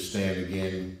opportunity to stand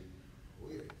again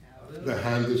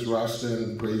behind this roster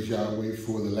and praise Yahweh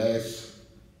for the last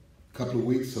couple of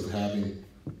weeks of having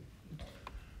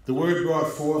The word brought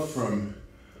forth from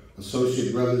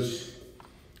associate brothers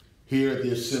here at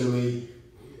the assembly,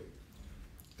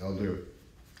 Elder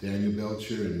Daniel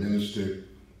Belcher and Minister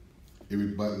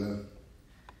Eric Butler.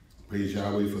 Praise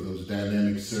Yahweh for those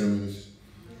dynamic sermons.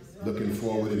 Looking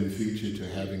forward in the future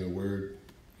to having a word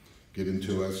given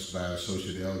to us by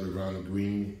Associate Elder Ronald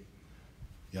Green.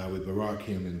 Yahweh barak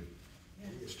him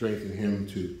and strengthen him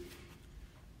to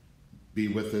be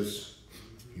with us.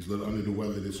 He's a little under the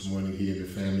weather this morning. He and the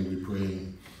family, we're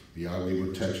praying the Yahweh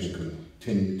will touch and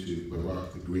continue to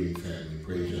barak the Green family.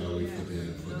 Praise Yahweh for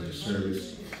them, for their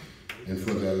service, and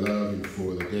for their love, and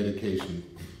for the dedication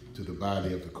to the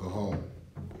body of the Kahal.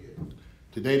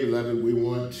 Today, beloved, we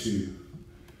want to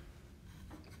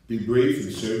be brief,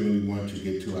 and certainly we want to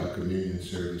get to our communion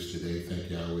service today. Thank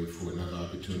Yahweh for another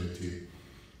opportunity.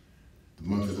 The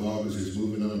month of August is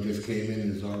moving on, just came in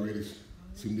and is already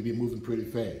seemed to be moving pretty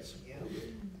fast.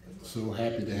 So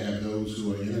happy to have those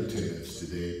who are in attendance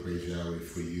today. Praise Yahweh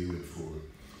for you and for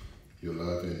your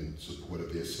love and support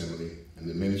of the assembly and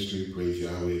the ministry. Praise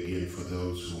Yahweh again for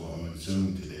those who are on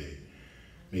Zoom today.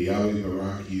 May Yahweh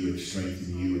barak you and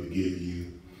strengthen you and give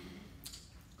you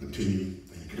continued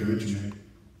encouragement,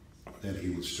 that he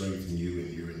will strengthen you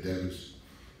in your endeavors.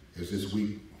 As this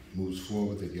week moves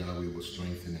forward, that Yahweh will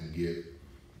strengthen and give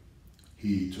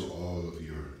heed to all of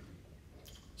your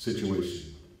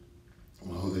situation,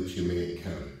 all that you may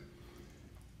encounter.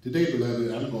 Today,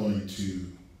 beloved, I'm going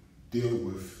to deal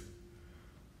with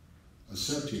a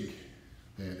subject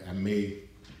that I may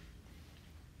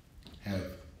have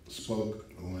spoke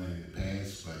on in the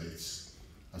past, but it's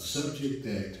a subject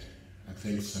that I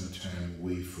think sometimes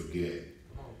we forget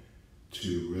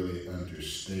to really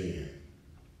understand.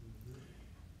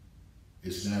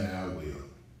 It's not our will,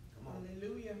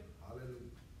 Hallelujah.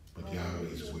 but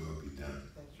Yahweh's will be done.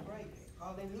 That's right.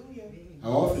 Hallelujah. I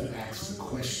often ask the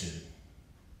question,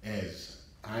 as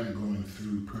I'm going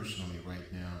through personally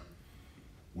right now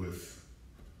with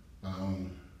my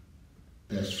own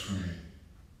best friend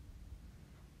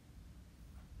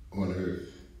on earth.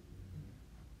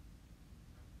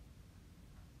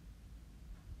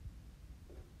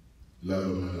 Love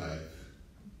of my life,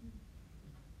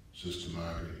 Sister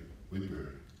Margaret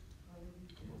Woodbury,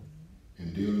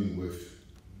 and dealing with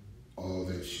all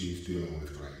that she's dealing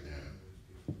with right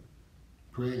now.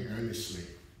 Praying earnestly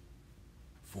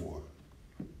for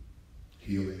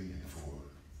healing and for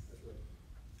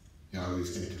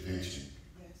Yahweh's intervention.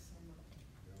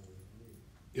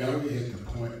 Yahweh had to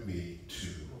point me to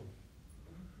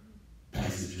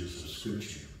passages of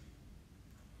Scripture.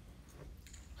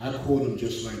 I quote them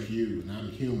just like you, and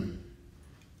I'm human,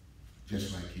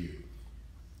 just like you.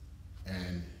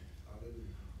 And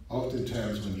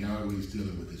oftentimes when Yahweh is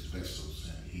dealing with his vessels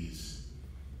and he's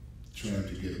trying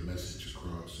to get a message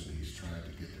across and he's trying to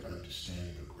get their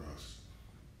understanding across,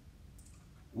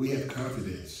 we have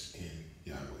confidence in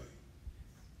Yahweh.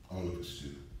 All of us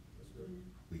do.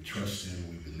 We trust him,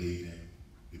 we believe him,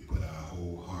 we put our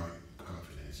whole heart and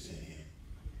confidence in him.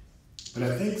 But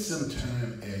I think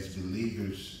sometimes as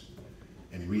believers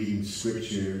and reading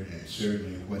Scripture, and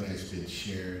certainly what has been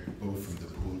shared both from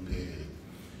the pulpit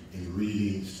and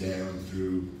readings down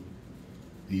through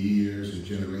the years and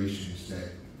generations,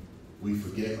 that we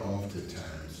forget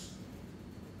oftentimes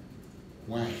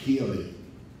why healing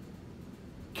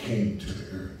came to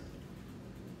the earth.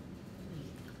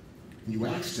 And you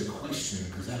ask the question,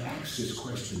 because I've asked this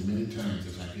question many times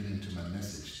as I get into my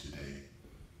message today.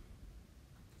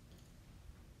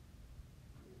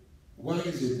 Why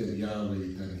is it that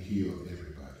Yahweh doesn't heal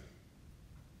everybody?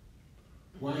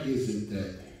 Why is it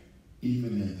that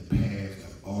even in the path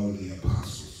of all of the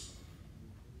apostles,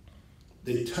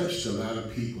 they touched a lot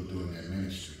of people during their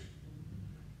ministry,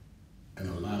 and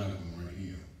a lot of them weren't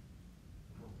healed?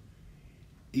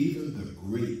 Even the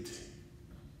great,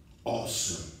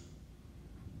 awesome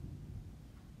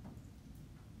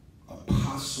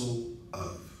apostle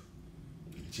of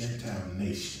the Gentile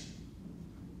nation,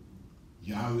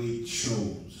 Yahweh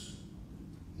chose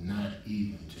not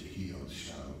even to heal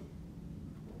Shaul.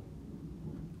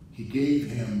 He gave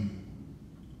him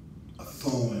a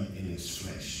thorn in his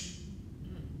flesh.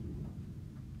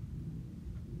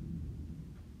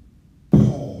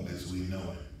 Paul, as we know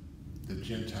it, the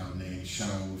Gentile name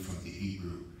Shaul from the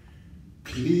Hebrew,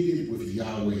 pleaded with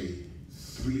Yahweh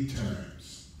 3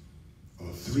 times,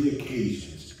 on 3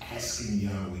 occasions, asking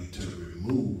Yahweh to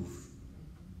remove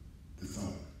the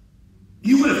thorn.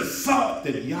 You would have thought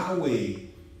that Yahweh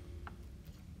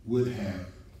would have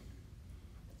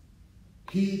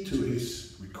heed to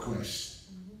his request.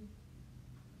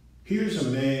 Here's a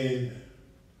man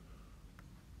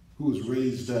who was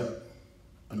raised up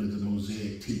under the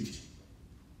Mosaic teaching.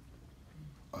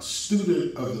 a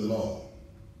student of the law,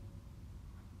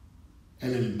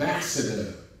 an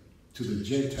ambassador to the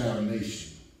Gentile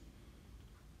nation,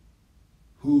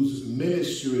 whose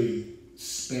ministry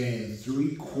spanned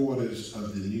 3/4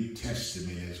 of the New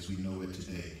Testament as we know it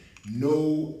today.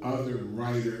 No other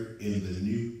writer in the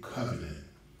New Covenant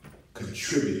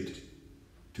contributed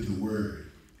to the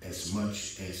word as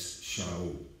much as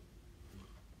Shaul.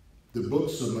 The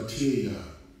books of Matthew,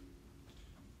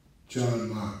 John,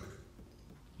 Mark,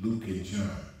 Luke, and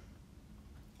John,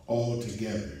 all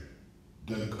together,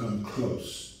 don't come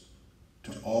close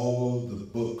to all the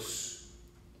books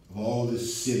of all the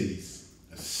cities,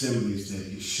 assemblies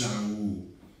that Yahshua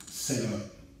set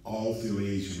up all through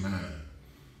Asia Minor.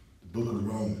 The book of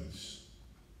Romans,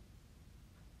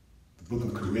 the book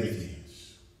of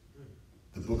Corinthians,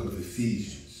 the book of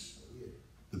Ephesians,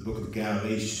 the book of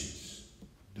Galatians,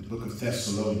 the book of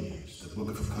Thessalonians, the book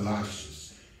of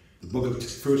Colossians, the book of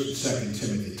 1st and 2nd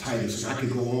Timothy, Titus, and I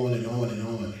could go on and on and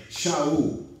on.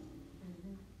 Shaul,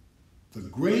 the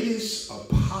greatest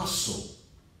apostle,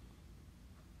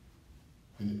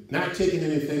 and not taking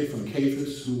anything from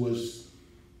Cephas, who was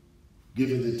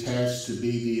given the task to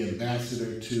be the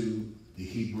ambassador to the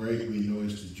Hebraic, we know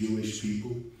as the Jewish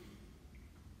people.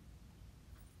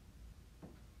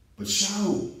 But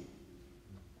Shaul,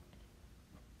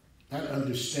 that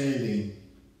understanding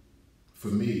for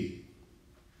me,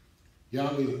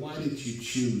 Yahweh, why did you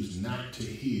choose not to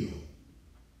heal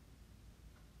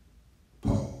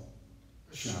Paul,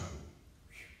 Shaul,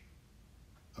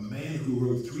 a man who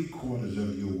wrote 3/4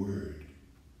 of your word?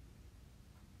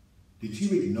 Did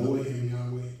you ignore him,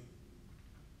 Yahweh?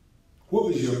 What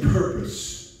was your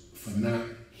purpose for not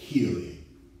healing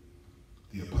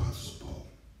the Apostle Paul?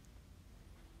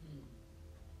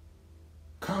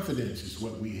 Confidence is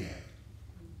what we have.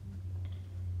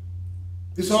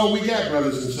 It's all we got,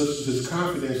 brothers and sisters, is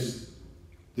confidence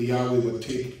that Yahweh will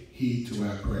take heed to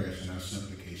our prayers and our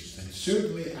supplications. And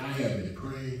certainly I have been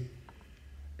praying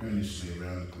earnestly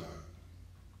around the clock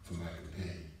for my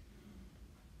companion.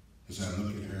 As I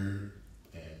look at her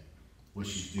and what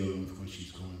she's dealing with, what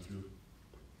she's going through.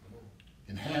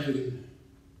 And having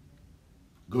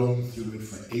gone through it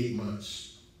for 8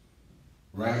 months,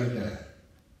 ride or die,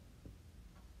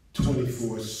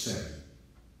 24/7,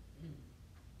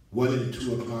 1 and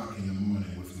 2 o'clock in the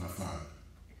morning with my father,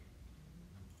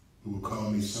 who would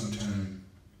call me sometime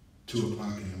 2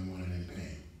 o'clock in the morning in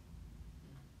pain.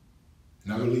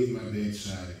 And I would leave my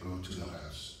bedside and go to the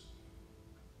house,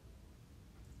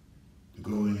 to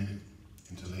go in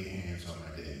and to lay hands on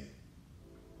my dad.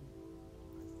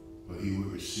 But he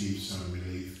would receive some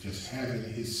relief just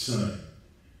having his son,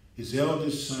 his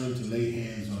eldest son, to lay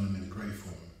hands on him and pray for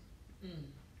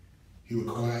him. He would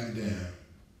quiet down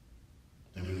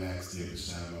and relax there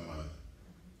beside my mother.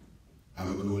 I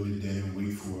would go into den and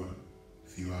wait for a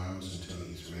few hours until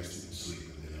he's rested and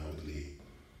sleeping, then I would leave.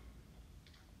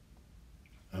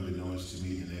 Unbeknownst to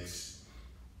me, the next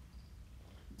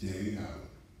day I would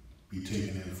be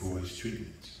taking him for his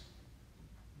treatments.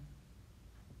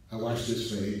 I watched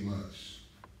this for 8 months.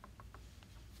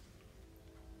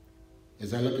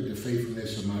 As I look at the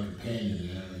faithfulness of my companion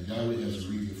now, and Yahweh has a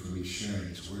reason for me sharing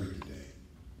his word today,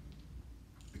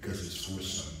 because it's for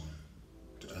someone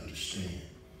to understand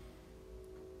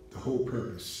the whole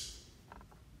purpose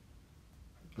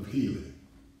of healing.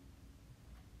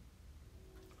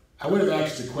 I would have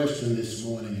asked a question this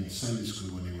morning in Sunday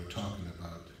school when they were talking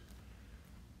about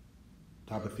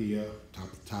Tabitha,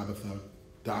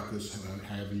 Dorcas,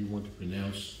 however you want to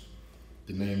pronounce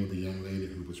the name of the young lady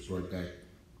who was brought back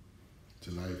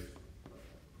to life.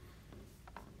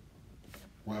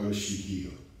 Why was she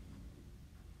healed?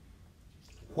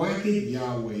 Why did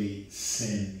Yahweh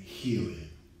send healing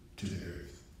to the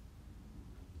earth?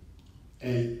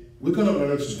 And we're going to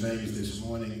learn some things this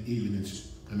morning, even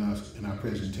in our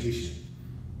presentation,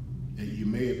 that you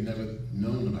may have never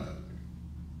known about.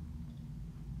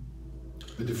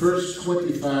 But the first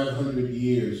 2,500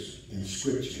 years in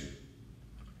Scripture,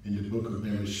 in the book of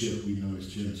Bereshit, we know as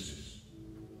Genesis,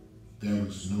 there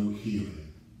was no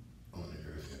healing on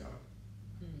the earth at all.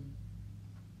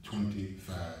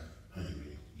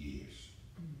 2,500 years.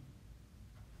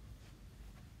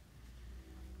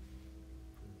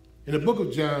 In the book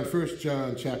of John, 1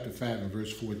 John chapter 5 and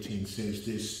verse 14 says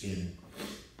this in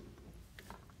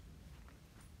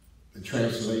the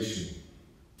translation,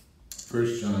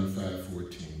 1 John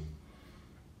 5:14.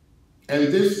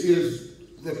 And this is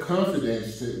the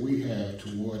confidence that we have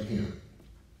toward him.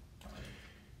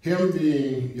 Him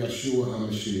being Yahshua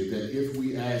HaMashiach, that if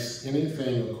we ask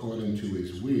anything according to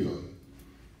his will,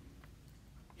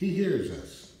 he hears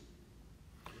us.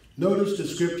 Notice the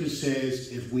scripture says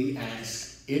if we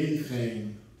ask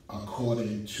anything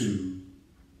according to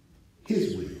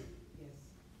his will,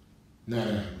 not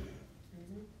our will.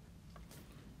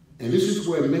 And this is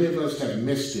where many of us have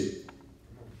missed it.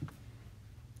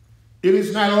 It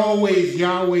is not always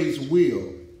Yahweh's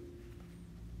will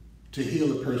to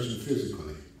heal a person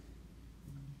physically.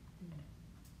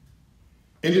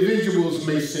 Individuals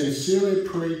may sincerely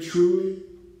pray truly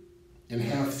and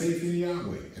have faith in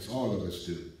Yahweh, as all of us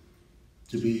do,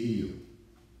 to be healed.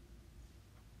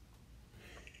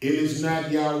 It is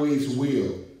not Yahweh's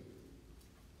will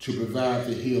to provide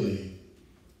the healing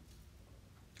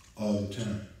all the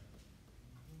time.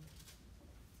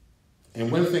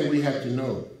 And one thing we have to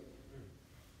know,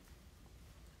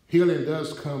 healing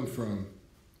does come from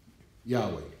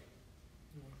Yahweh.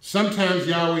 Sometimes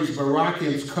Yahweh's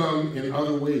barakahs come in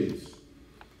other ways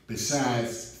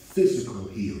besides physical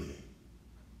healing.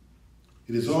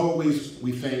 It is always,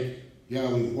 we think,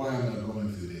 Yahweh, why am I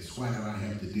going through this? Why do I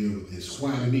have to deal with this?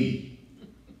 Why me?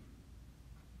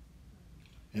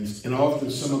 And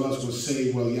often some of us will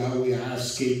say, well, Yahweh, I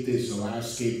escaped this, or I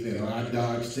escaped that, or I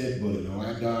dodged that bullet, or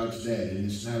I dodged that. And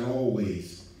it's not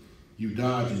always you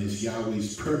dodging, it's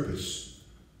Yahweh's purpose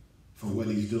for what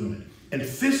he's doing. And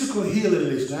physical healing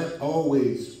is not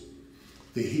always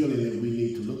the healing that we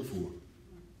need to look for.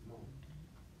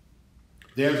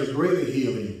 There's a greater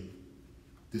healing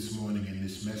this morning in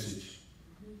this message.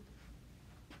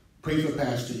 Pray for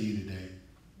Pastor E today.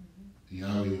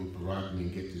 Yahweh will barak me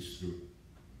and get this through.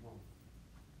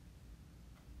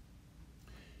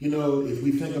 You know, if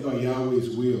we think about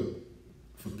Yahweh's will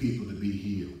for people to be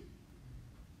healed,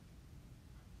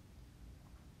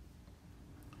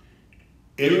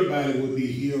 everybody would be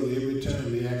healed every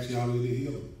time they ask Yahweh to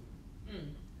heal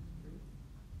them.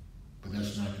 But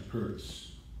that's not the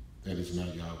purpose. That is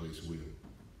not Yahweh's will.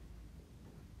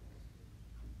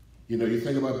 You know, you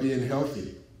think about being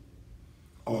healthy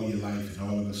all your life and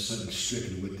all of a sudden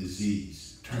stricken with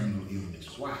disease, terminal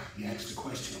illness. Why? You ask the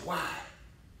question, why?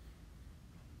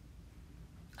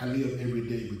 I live every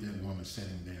day with that woman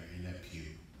sitting there in that pew,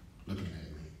 looking at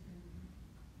me.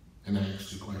 And I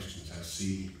ask the questions. I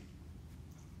see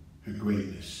her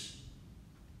greatness,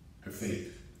 her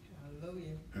faith,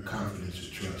 Hallelujah. her confidence,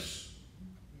 her trust,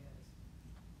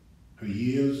 her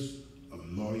years of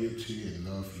loyalty and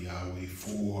love for Yahweh,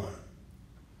 for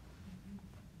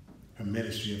her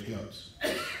ministry of helps,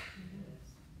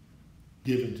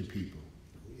 given to people,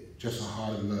 just a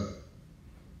heart of love.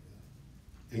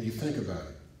 And you think about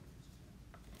it.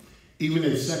 Even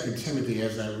in 2 Timothy,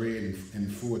 as I read in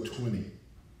 4:20,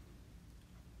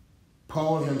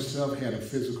 Paul himself had a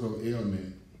physical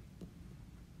ailment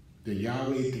that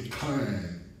Yahweh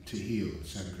declined to heal,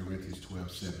 2 Corinthians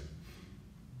 12:7.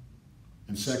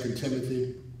 In 2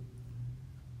 Timothy,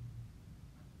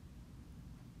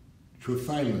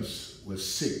 Trophimus was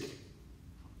sick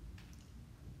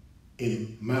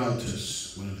in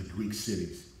Maltus, one of the Greek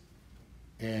cities.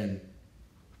 And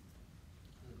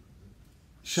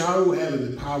Shaul,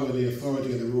 having the power and the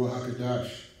authority of the Ruach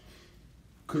HaKodesh,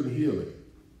 couldn't heal him,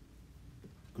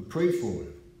 could pray for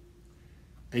him.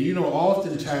 And you know,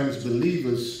 oftentimes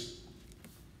believers,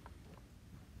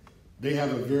 they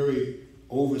have a very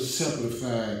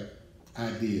oversimplified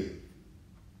idea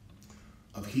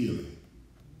of healing.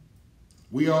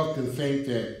 We often think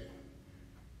that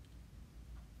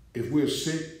if we're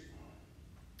sick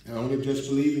and only just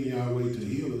believe in Yahweh to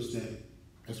heal us,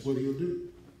 that's what he'll do.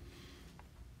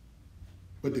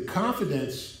 But the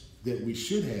confidence that we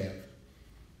should have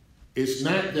is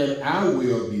not that our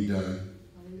will be done,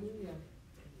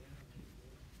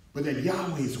 but that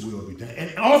Yahweh's will be done.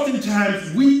 And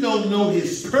oftentimes we don't know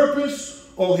his purpose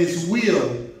or his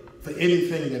will for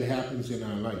anything that happens in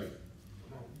our life.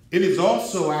 It is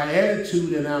also our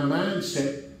attitude and our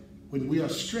mindset when we are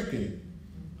stricken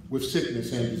with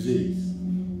sickness and disease.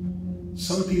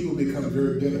 Some people become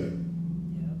very bitter.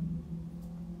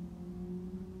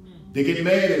 They get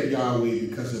mad at Yahweh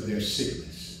because of their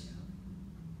sickness.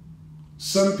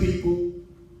 Some people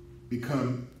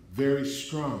become very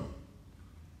strong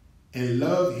and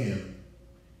love him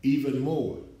even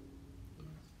more,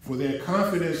 for their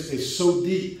confidence is so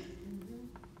deep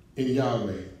in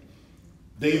Yahweh.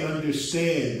 They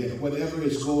understand that whatever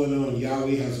is going on,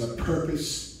 Yahweh has a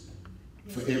purpose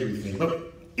for everything.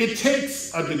 But it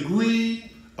takes a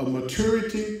degree of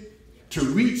maturity to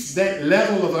reach that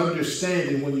level of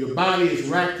understanding when your body is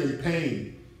racked in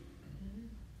pain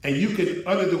and you can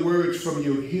utter the words from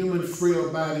your human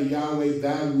frail body, Yahweh,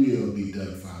 thy will be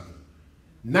done, Father.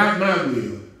 Not my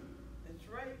will, That's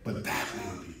right. but thy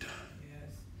will be done.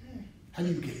 Yes. How do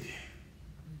you get there?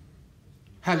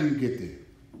 How do you get there?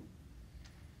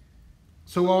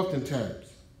 So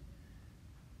oftentimes,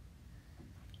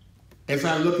 as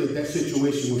I look at that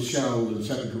situation with Shaul in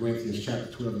 2 Corinthians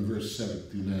chapter 12 and verse 7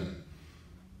 through 9.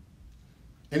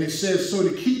 And it says, so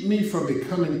to keep me from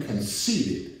becoming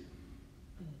conceited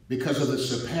because of the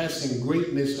surpassing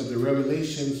greatness of the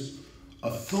revelations,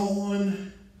 a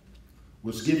thorn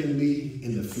was given me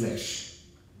in the flesh,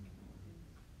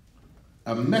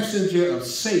 a messenger of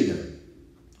Satan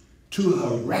to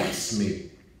harass me,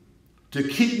 to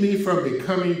keep me from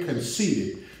becoming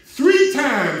conceited. 3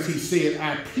 times, he said,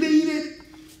 I pleaded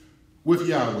with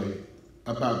Yahweh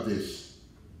about this,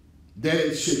 that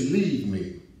it should leave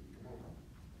me.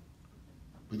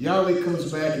 But Yahweh comes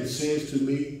back and says to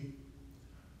me,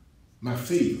 my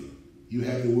favor. You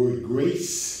have the word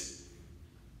grace,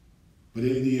 but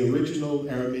in the original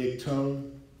Aramaic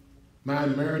tongue, my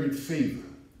unmerited favor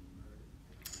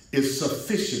is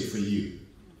sufficient for you.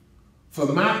 For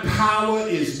my power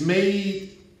is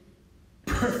made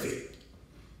perfect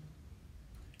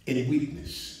in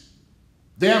weakness.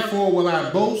 Therefore will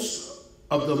I boast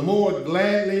of the more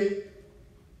gladly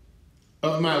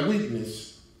of my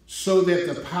weakness, so that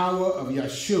the power of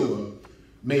Yahshua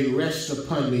may rest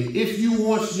upon me. If you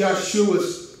want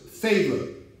Yahshua's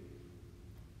favor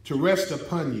to rest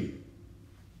upon you,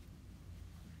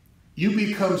 you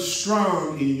become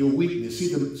strong in your weakness.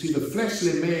 See, the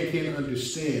fleshly man can't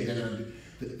understand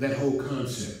that whole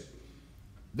concept.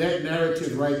 That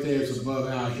narrative right there is above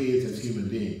our heads as human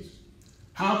beings.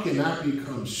 How can I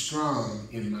become strong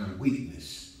in my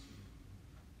weakness?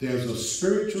 There's a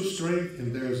spiritual strength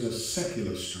and there's a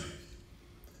secular strength.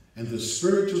 And the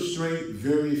spiritual strength,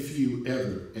 very few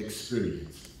ever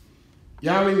experience.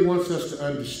 Yahweh wants us to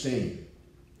understand,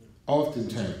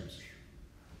 oftentimes,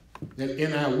 that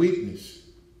in our weakness,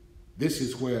 this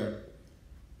is where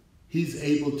he's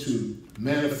able to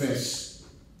manifest,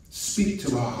 speak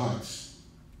to our hearts,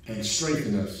 and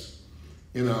strengthen us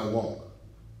in our walk.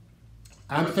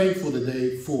 I'm thankful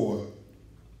today for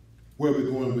where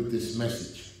we're going with this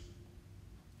message.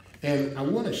 And I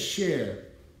want to share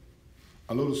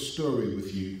a little story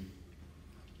with you.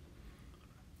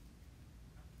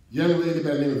 Young lady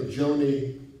by the name of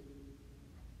Joni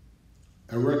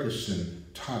Erickson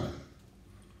Tyler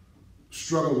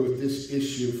struggled with this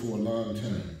issue for a long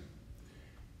time.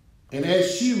 And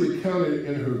as she recounted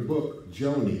in her book,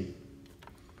 Joni,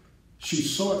 she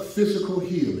sought physical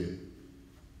healing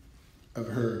of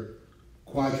her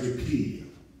quadriplegia.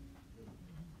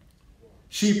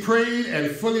 She prayed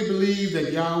and fully believed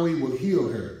that Yahweh will heal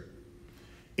her.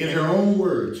 In her own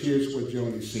words, here's what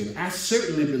Joni said. I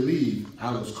certainly believe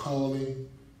I was calling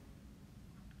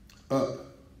up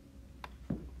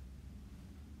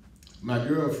my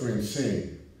girlfriend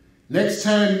saying, next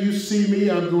time you see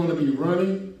me, I'm going to be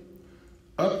running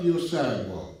up your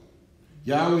sidewalk.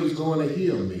 Yahweh's going to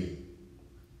heal me.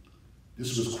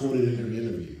 This was quoted in her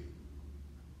interview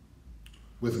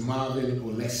with Marvin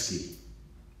Oleski.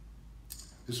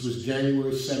 This was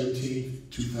January 17,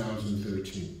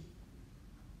 2013.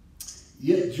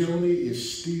 Yet Joni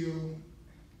is still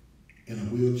in a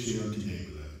wheelchair today,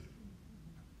 beloved.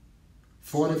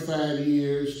 45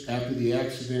 years after the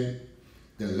accident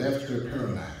that left her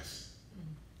paralyzed,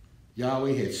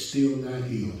 Yahweh had still not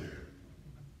healed her.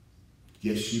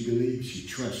 Yet she believed, she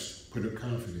trusts, put her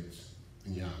confidence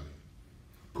in Yahweh.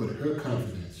 Put her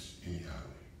confidence in Yahweh.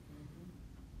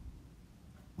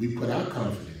 We put our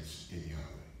confidence in Yahweh.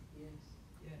 Yes,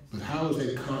 yes. But how is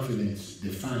that confidence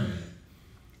defined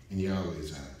in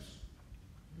Yahweh's eyes?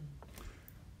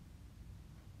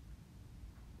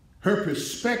 Her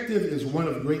perspective is one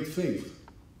of great faith.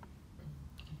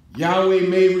 Yahweh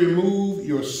may remove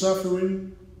your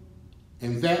suffering,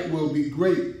 and that will be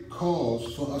great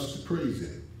cause for us to praise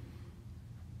him.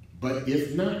 But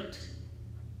if not,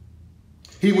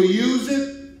 he will use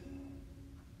it.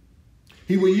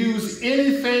 He will use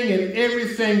anything and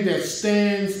everything that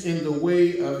stands in the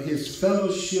way of his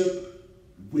fellowship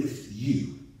with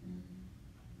you.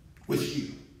 With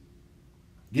you.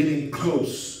 Getting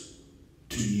close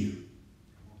to you.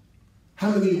 How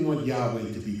many of you want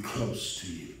Yahweh to be close to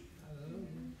you?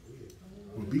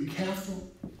 Well, be careful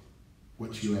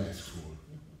what you ask for.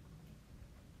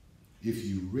 If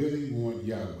you really want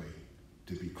Yahweh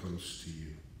to be close to you.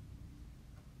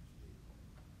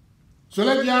 So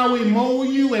let Yahweh mold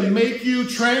you and make you,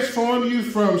 transform you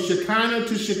from Shekinah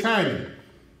to Shekinah.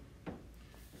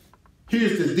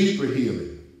 Here's the deeper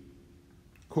healing.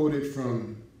 Quoted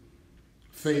from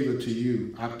Favor to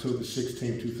You, October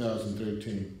 16,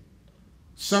 2013.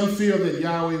 Some feel that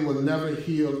Yahweh will never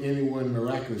heal anyone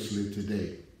miraculously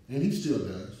today, and he still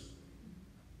does.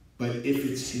 But if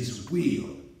it's his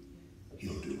will,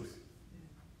 he'll do it.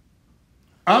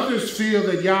 Others feel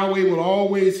that Yahweh will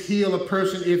always heal a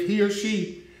person if he or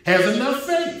she has enough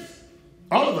faith.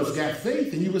 All of us got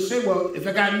faith, and you would say, well, if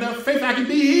I got enough faith, I can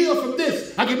be healed from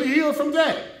this. I can be healed from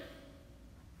that.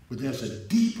 But there's a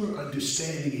deeper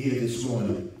understanding here this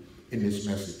morning in this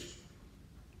message.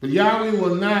 But Yahweh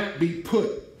will not be put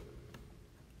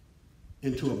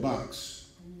into a box.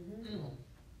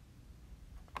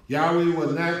 Yahweh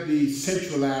will not be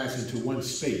centralized into one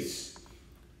space.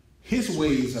 His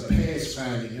ways are past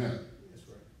finding out.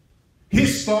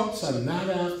 His thoughts are not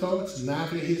our thoughts,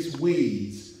 neither his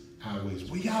ways our ways.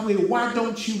 Well, Yahweh, why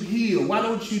don't you heal? Why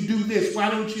don't you do this? Why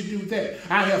don't you do that?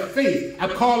 I have faith. I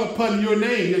call upon your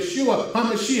name, Yahshua,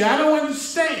 HaMashiach. I don't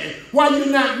understand why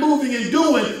you're not moving and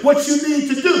doing what you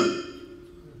need to do.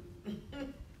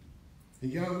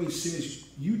 And Yahweh says,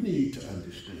 you need to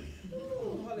understand.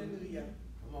 Oh, hallelujah.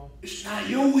 Come on. It's not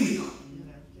your will,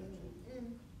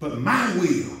 but my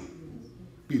will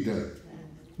be done.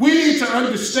 We need to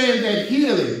understand that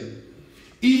healing,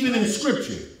 even in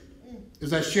Scripture,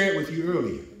 as I shared with you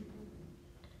earlier.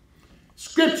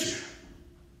 Scripture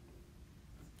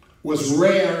was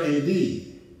rare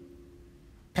indeed.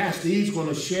 Pastor E's going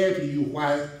to share to you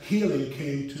why healing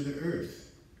came to the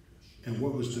earth and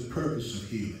what was the purpose of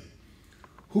healing.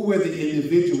 Who were the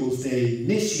individuals that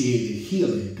initiated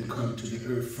healing to come to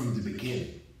the earth from the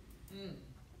beginning?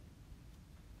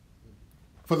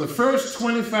 For the first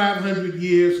 2,500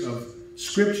 years of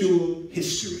scriptural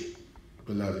history,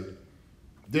 beloved,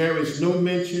 there is no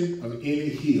mention of any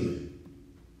healing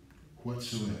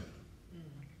whatsoever.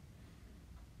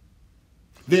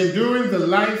 Then during the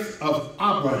life of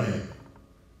Abraham,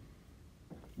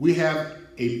 we have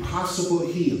a possible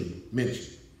healing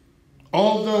mentioned.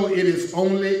 Although it is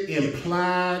only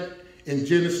implied in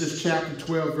Genesis chapter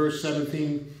 12, verse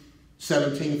 17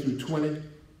 through 20,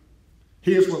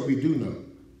 here's what we do know.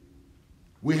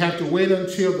 We have to wait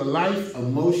until the life of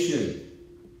Moshe,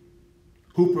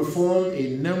 who performed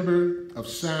a number of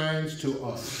signs to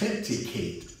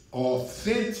authenticate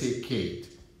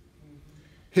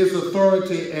his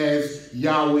authority as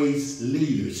Yahweh's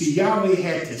leader. See, Yahweh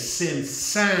had to send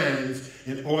signs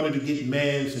in order to get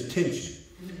man's attention.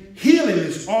 Healing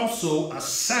is also a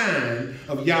sign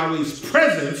of Yahweh's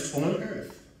presence on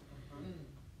earth.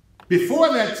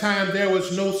 Before that time, there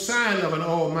was no sign of an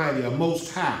Almighty, a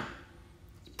Most High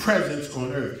presence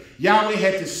on earth. Yahweh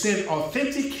had to send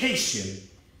authentication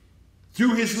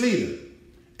through his leader.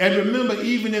 And remember,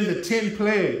 even in the 10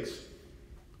 plagues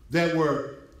that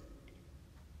were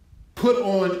put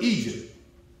on Egypt,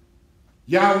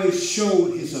 Yahweh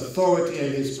showed his authority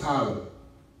and his power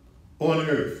on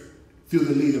earth through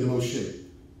the leader Moshe.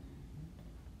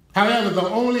 However, the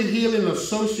only healing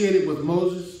associated with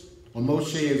Moses, or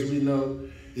Moshe as we know,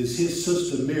 is his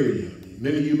sister Miriam.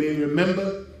 Many of you may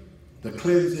remember the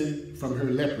cleansing from her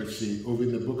leprosy over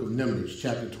in the book of Numbers,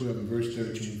 chapter 12 and verse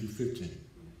 13 through 15.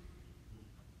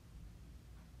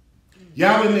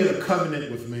 Yahweh made a covenant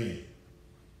with man,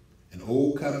 an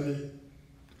old covenant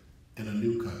and a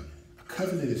new covenant. A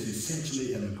covenant is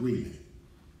essentially an agreement.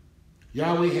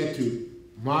 Yahweh had to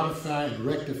modify and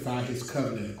rectify his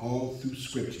covenant all through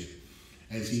Scripture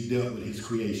as he dealt with his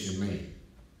creation man.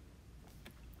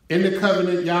 In the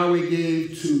covenant Yahweh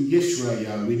gave to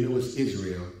Yisrael, we know as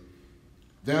Israel,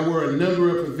 there were a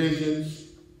number of provisions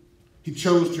he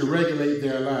chose to regulate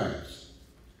their lives.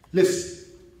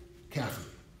 Listen carefully.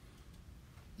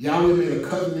 Yahweh made a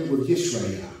covenant with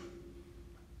Yisrael.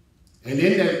 And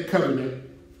in that covenant,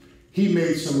 he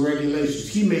made some regulations.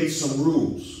 He made some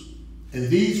rules. And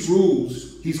these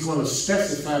rules, he's going to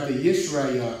specify that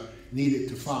Yisrael needed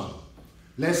to follow.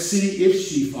 Let's see if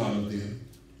she followed them.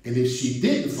 And if she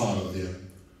didn't follow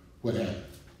them, what happened?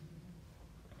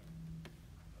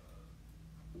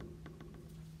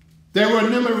 There were a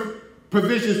number of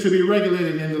provisions to be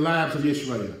regulated in the lives of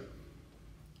Israel.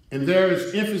 And there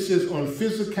is emphasis on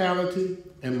physicality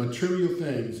and material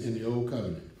things in the Old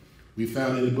Covenant. We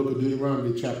found in the book of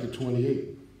Deuteronomy, chapter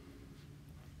 28.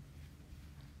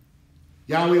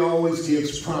 Yahweh always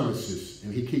gives promises,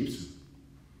 and he keeps them.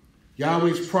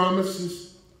 Yahweh's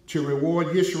promises to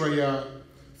reward Israel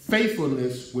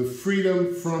faithfulness with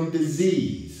freedom from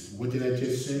disease. What did I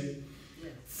just say?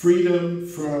 Freedom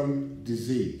from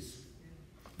disease.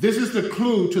 This is the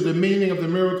clue to the meaning of the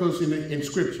miracles in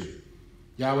Scripture.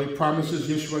 Yahweh promises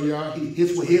Israel,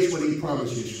 here's what he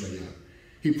promised Israel.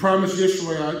 He promised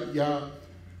Israel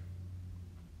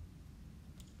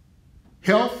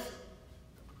health,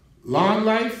 long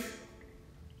life,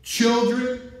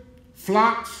 children,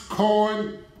 flocks,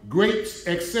 corn, grapes,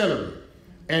 etc.,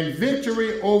 and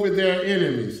victory over their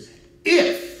enemies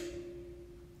if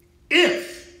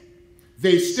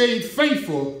they stayed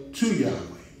faithful to Yahweh.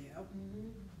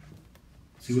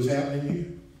 See what's happening here?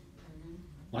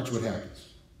 Watch what happens.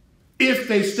 If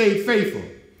they stayed faithful.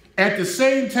 At the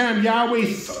same time,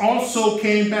 Yahweh also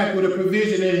came back with a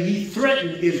provision and he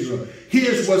threatened Israel.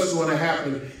 Here's what's going to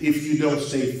happen if you don't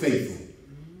stay faithful.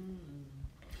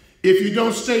 If you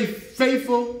don't stay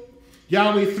faithful,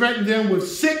 Yahweh threatened them with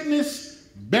sickness,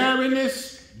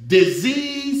 barrenness,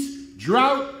 disease,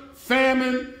 drought,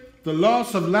 famine, the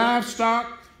loss of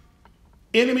livestock,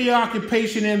 enemy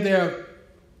occupation in their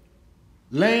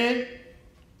land.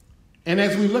 And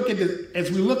as we look at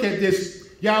this,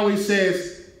 Yahweh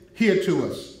says here to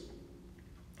us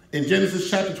in Genesis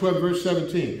chapter 12, verse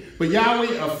 17. But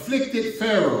Yahweh afflicted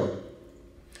Pharaoh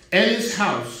and his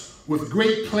house with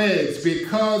great plagues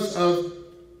because of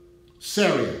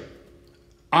Sarai,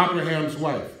 Abraham's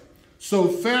wife. So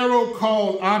Pharaoh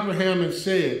called Abraham and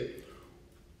said,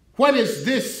 "What is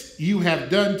this you have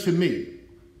done to me?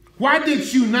 Why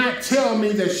did you not tell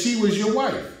me that she was your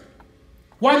wife?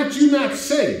 Why did you not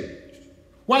say?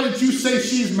 Why did you say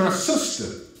she's my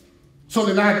sister? So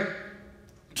that I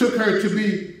took her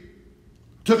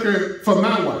for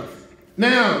my wife.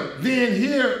 Now, then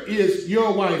here is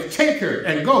your wife. Take her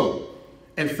and go."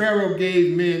 And Pharaoh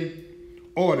gave men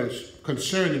orders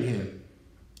concerning him.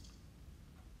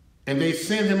 And they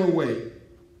sent him away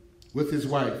with his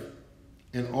wife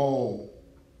and all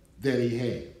that he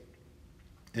had.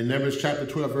 In Numbers chapter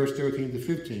 12, verse 13 to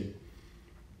 15.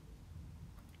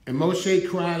 And Moshe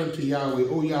cried unto Yahweh,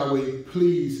 "O Yahweh,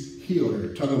 please heal her,"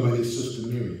 talking about his sister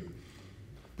Miriam.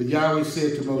 But Yahweh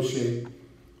said to Moshe,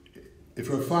 "If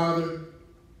her father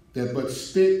that but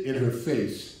spit in her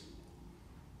face,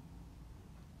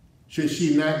 should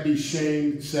she not be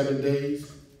shamed 7 days?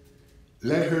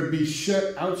 Let her be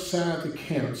shut outside the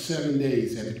camp 7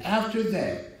 days, and after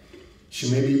that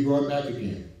she may be brought back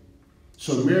again."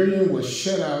 So Miriam was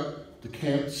shut out the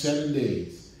camp 7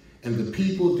 days, and the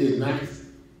people did not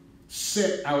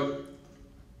set out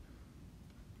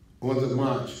on the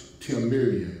march till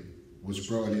Miriam was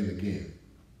brought in again.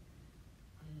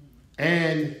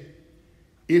 And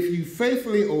if you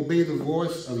faithfully obey the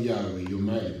voice of Yahweh, your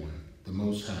mighty one, the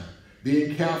Most High,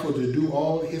 being careful to do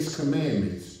all his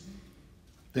commandments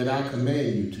that I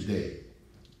command you today,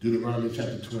 Deuteronomy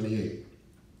chapter 28,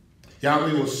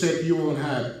 Yahweh will set you on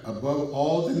high above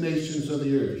all the nations of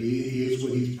the earth. Here's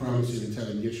what he's promising and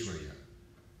telling Yahshua.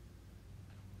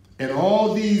 And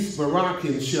all these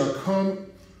Barakins shall come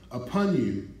upon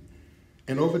you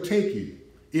and overtake you,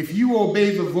 if you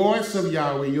obey the voice of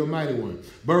Yahweh, your mighty one.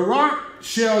 Barak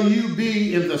shall you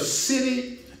be in the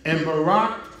city, and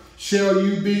Barak shall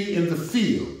you be in the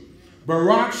field.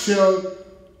 Barak shall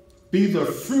be the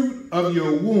fruit of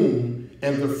your womb,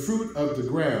 and the fruit of the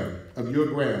ground, of your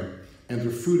ground, and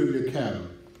the fruit of your cattle,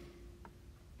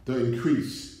 the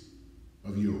increase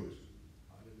of yours.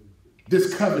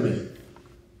 This covenant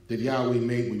that Yahweh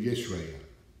made with Israel,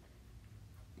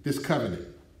 this covenant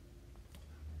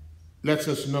lets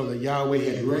us know that Yahweh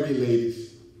had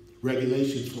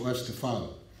regulations for us to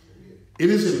follow. It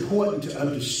is important to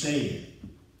understand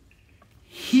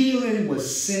healing was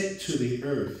sent to the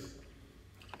earth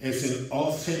as an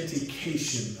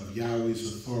authentication of Yahweh's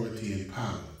authority and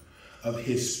power, of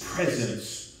his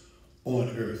presence on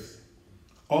earth.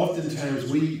 Oftentimes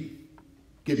we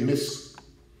get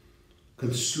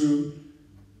misconstrued.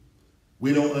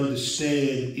 We don't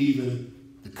understand even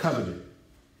the covenant.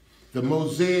 The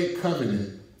Mosaic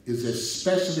covenant is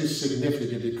especially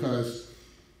significant because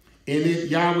in it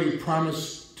Yahweh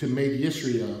promised to make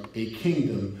Israel a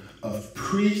kingdom of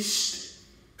priests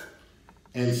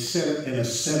and a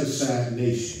set-aside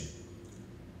nation.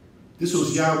 This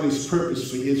was Yahweh's purpose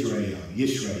for Israel,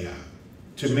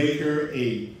 to make her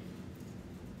a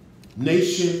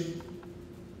nation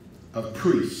of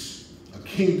priests, a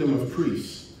kingdom of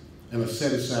priests, and a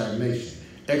set-aside nation.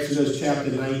 Exodus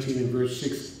chapter 19 and verse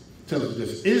 6 tells us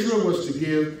this. Israel was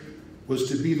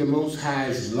to be the Most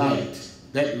High's light,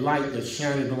 that light that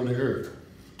shined on the earth,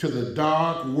 to the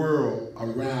dark world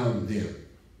around them.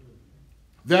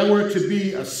 They were to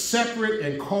be a separate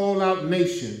and called out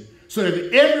nation so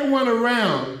that everyone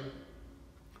around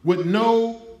would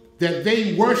know that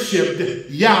they worshiped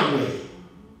Yahweh,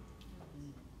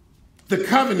 the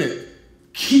covenant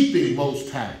keeping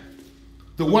Most High,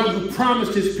 the one who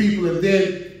promised his people and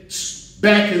then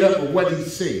backed it up with what he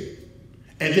said,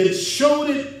 and then showed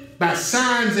it by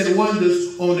signs and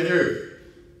wonders on the earth.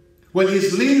 When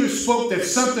his leaders spoke that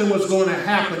something was going to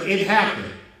happen, it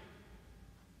happened.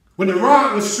 When the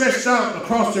rod was stretched out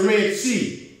across the Red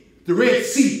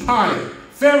Sea parted.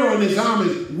 Pharaoh and his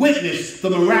army witnessed the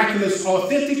miraculous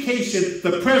authentication,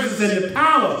 the presence and the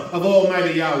power of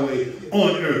Almighty Yahweh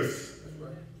on earth.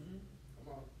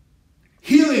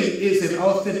 Healing is an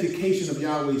authentication of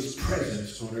Yahweh's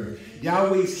presence on earth.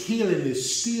 Yahweh's healing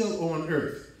is still on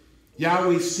earth.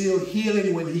 Yahweh's still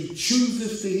healing when he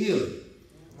chooses to heal.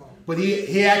 But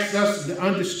he asks us to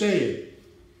understand,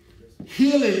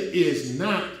 healing is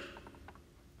not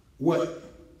what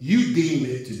you deem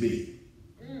it to be.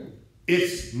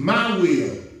 It's my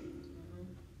will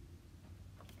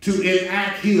to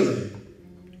enact healing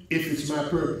if it's my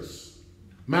purpose.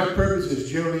 My purpose is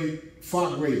generally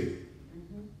far greater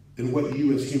than what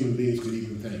you as human beings could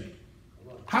even think.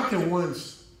 How can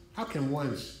one's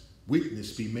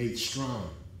weakness be made strong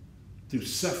through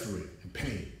suffering and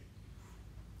pain?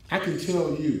 I can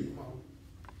tell you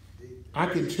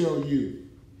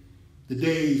the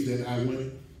days that I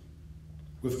went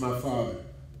with my father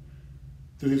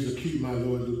through his acute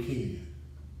myeloid leukemia,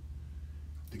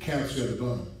 the cancer of the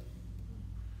bone,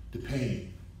 the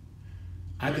pain.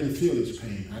 I didn't feel his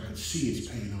pain. I could see his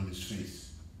pain on his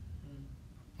face.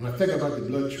 When I think about the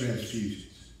blood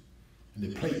transfusions and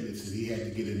the platelets that he had to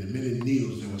get in, the many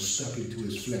needles that were stuck into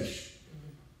his flesh,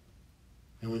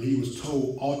 and when he was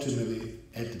told ultimately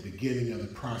at the beginning of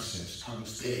the process, I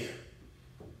was there.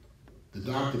 The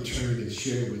doctor turned and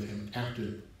shared with him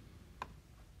after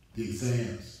the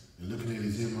exams and looking at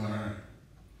his MRI.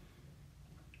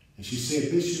 And she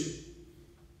said, Bishop,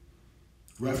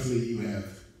 roughly you have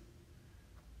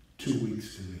 2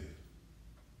 weeks to live.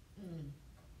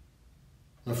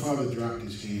 My father dropped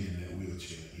his head in that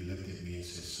wheelchair. He looked at me and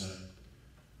said, son,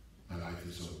 my life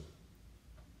is over.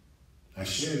 I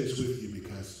share this with you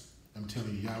because I'm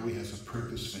telling you, Yahweh has a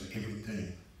purpose for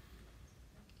everything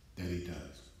that he does.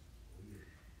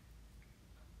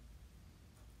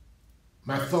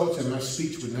 My thoughts and my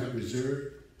speech were not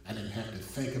reserved. I didn't have to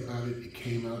think about it. It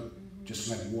came out just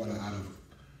like water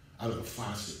out of a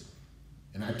faucet.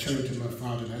 And I turned to my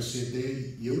father and I said,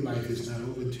 Dad, your life is not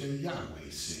over until Yahweh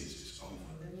says it's over.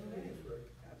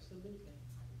 Absolutely.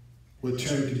 What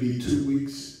turned to be 2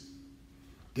 weeks,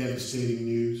 devastating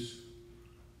news,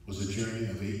 was a journey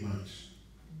of 8 months.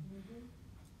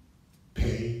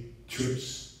 Pain,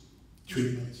 trips,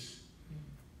 treatments,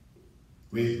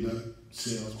 red blood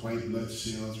cells, white blood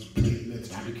cells,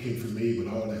 platelets. I became familiar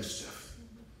with all that stuff.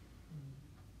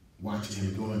 Watching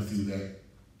him going through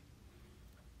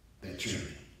that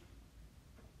journey.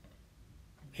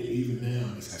 And even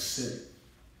now, as I said,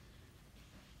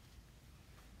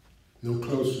 no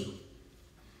closer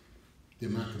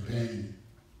than my companion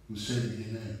who's sitting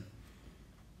here now.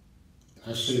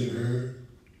 I say to her,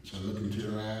 as I look into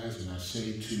her eyes, and I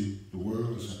say to the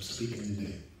world as I'm speaking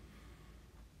today,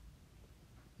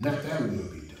 not thy will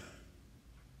be done,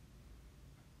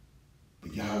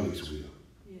 but Yahweh's will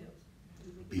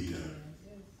be done.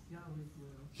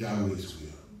 Yahweh's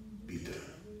will be done.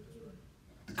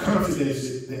 The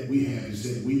confidence that we have is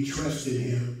that we trust in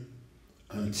him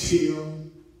until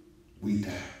we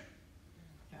die.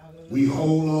 We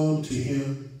hold on to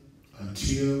him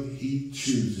until he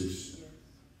chooses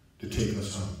to take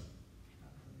us home.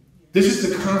 This is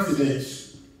the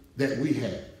confidence that we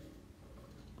have.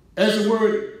 As the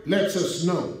word lets us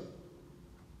know,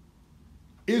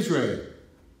 Israel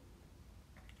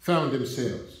found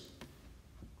themselves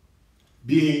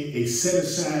being a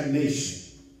set-aside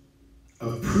nation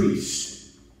of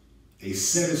priests, a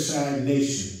set-aside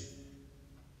nation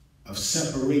of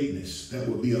separateness that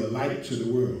would be a light to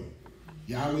the world.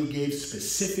 Yahweh gave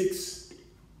specifics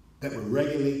that would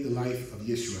regulate the life of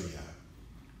Yahshua.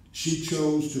 She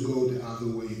chose to go the other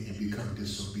way and become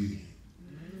disobedient.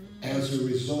 As a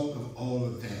result of all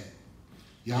of that,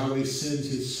 Yahweh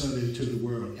sends his son into the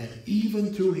world, and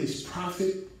even through his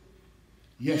prophet,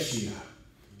 Yahshua,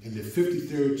 in the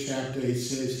 53rd chapter, it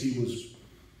says he was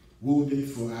wounded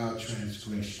for our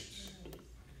transgressions.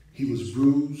 He was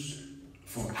bruised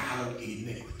for our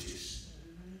iniquities.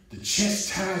 The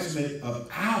chastisement of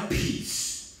our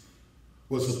peace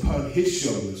was upon his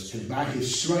shoulders, and by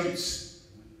his stripes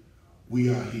we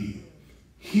are healed.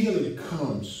 Healing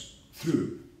comes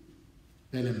through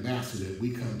that ambassador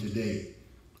we come today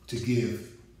to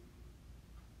give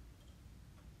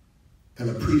an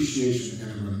appreciation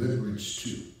and a remembrance to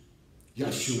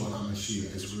Yahshua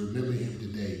HaMashiach as we remember him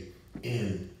today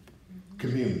in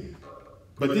communion.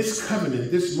 But this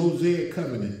covenant, this Mosaic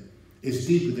covenant, is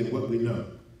deeper than what we know.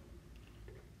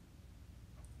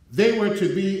 They were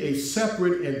to be a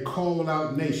separate and called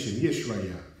out nation,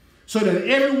 Israel, so that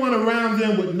everyone around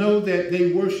them would know that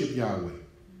they worship Yahweh.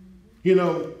 You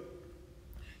know,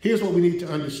 here's what we need to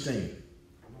understand.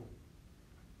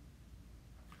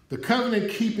 The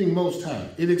covenant-keeping Most High,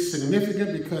 it is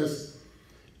significant because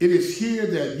it is here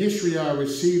that Yisrael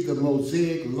received the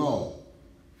Mosaic law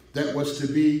that was to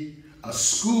be a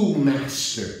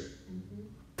schoolmaster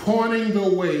pointing the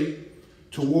way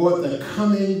toward the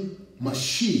coming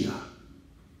Mashiach.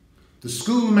 The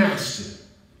schoolmaster,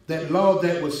 that law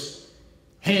that was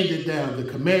handed down, the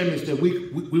commandments that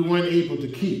we weren't able to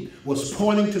keep, was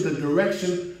pointing to the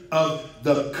direction of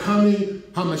the coming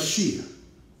HaMashiach.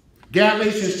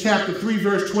 Galatians chapter 3,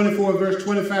 verse 24, verse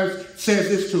 25 says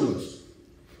this to us.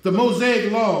 The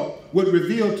Mosaic law would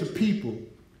reveal to people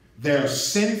their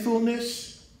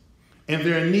sinfulness and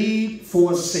their need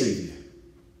for a Savior.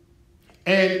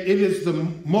 And it is the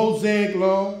Mosaic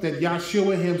law that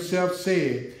Yahshua himself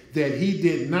said that he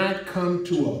did not come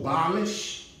to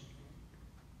abolish,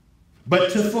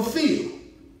 but to fulfill.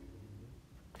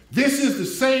 This is the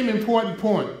same important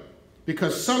point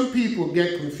because some people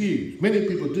get confused, many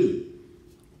people do,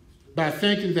 by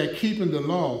thinking that keeping the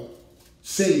law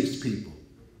saves people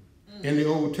in the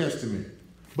Old Testament.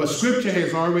 But Scripture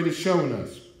has already shown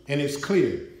us, and it's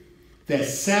clear, that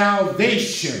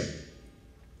salvation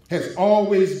has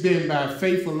always been by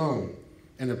faith alone.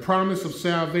 And the promise of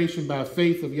salvation by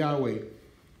faith of Yahweh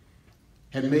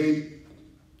had made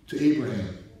to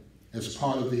Abraham as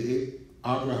part of the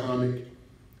Abrahamic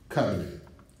covenant,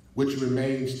 which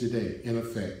remains today in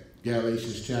effect.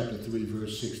 Galatians chapter 3,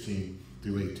 verse 16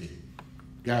 through 18.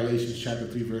 Galatians chapter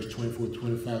 3, verse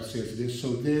 24-25 says this,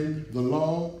 so then the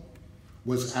law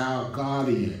was our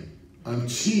guardian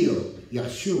until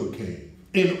Yahshua came,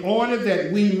 in order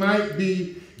that we might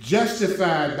be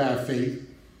justified by faith.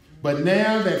 But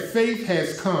now that faith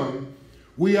has come,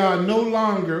 we are no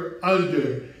longer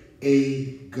under a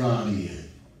guardian.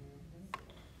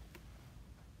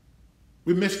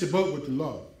 We missed the boat with the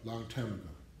law a long time ago.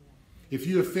 If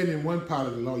you offend in one part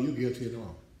of the law, you're guilty in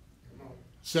all.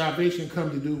 Salvation come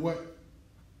to do what?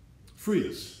 Free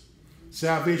us.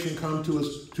 Salvation come to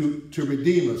us to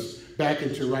redeem us back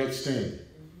into right standing.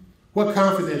 What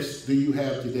confidence do you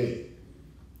have today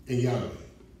in Yahweh?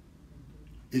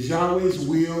 Is Yahweh's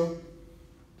will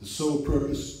the sole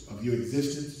purpose of your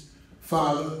existence?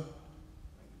 Father,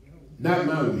 not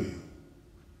my will,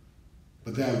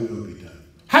 but thy will be done.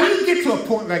 How do you get to a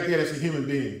point like that as a human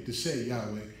being to say,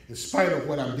 Yahweh, in spite of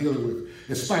what I'm dealing with,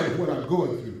 in spite of what I'm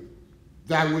going through,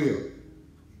 thy will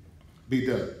be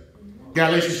done?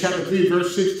 Galatians chapter 3,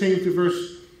 verse 16 to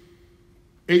verse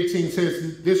 18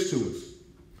 says this to us.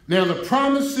 Now the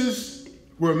promises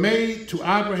were made to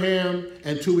Abraham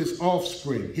and to his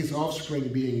offspring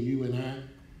being you and I,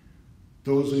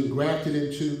 those engrafted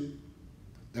into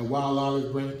that wild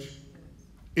olive branch.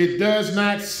 It does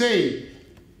not say,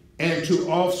 and to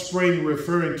offspring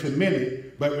referring to many,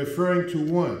 but referring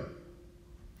to one.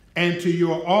 And to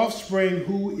your offspring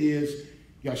who is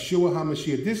Yahshua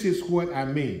HaMashiach. This is what I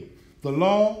mean. The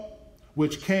law,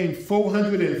 which came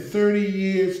 430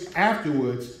 years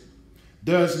afterwards,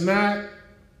 does not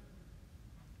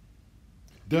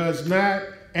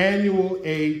annul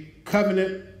a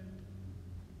covenant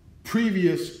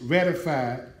previous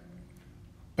ratified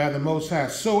by the Most High,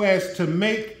 so as to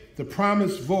make the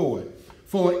promise void.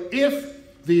 For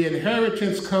if the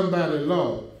inheritance come by the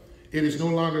law, it is no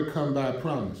longer come by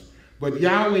promise. But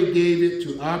Yahweh gave it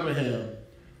to Abraham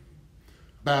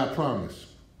by a promise.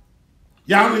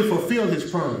 Yahweh fulfilled his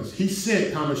promise. He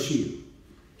sent HaMashiach.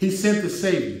 He sent the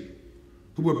Savior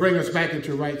who will bring us back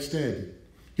into right standing.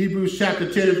 Hebrews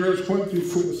chapter 10 verse 1 through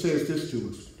 4 says this to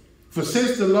us. For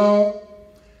since the law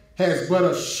has but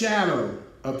a shadow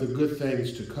of the good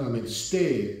things to come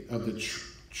instead of the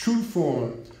true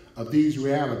form of these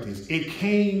realities, it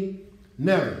came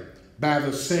never by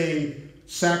the same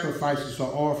sacrifices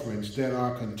or offerings that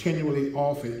are continually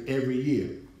offered every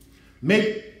year.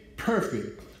 Make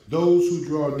perfect those who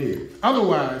draw near.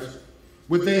 Otherwise,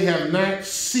 would they have not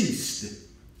ceased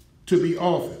to be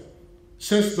offered,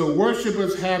 since the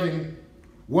worshipers, having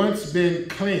once been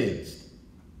cleansed,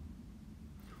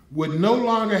 would no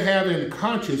longer have in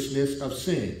consciousness of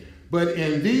sin. But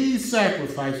in these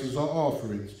sacrifices or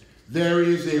offerings, there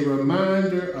is a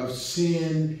reminder of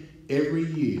sin every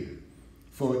year,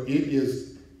 for it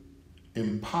is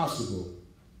impossible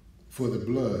for the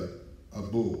blood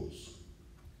of bulls.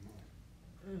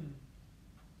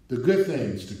 The good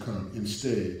things to come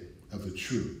instead of the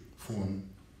true form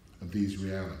of these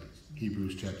realities.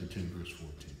 Hebrews chapter 10, verse 14.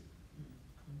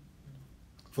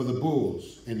 For the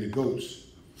bulls and the goats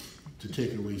to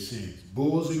take away sins.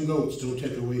 Bulls and goats don't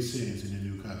take away sins in the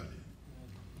new covenant.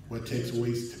 What takes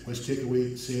away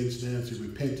sins now is the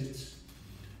repentance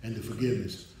and the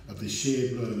forgiveness of the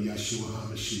shed blood of Yahshua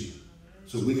HaMashiach.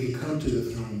 So we can come to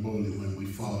the throne boldly when we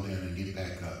fall down and get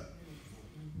back up.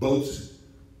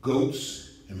 Goats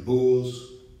and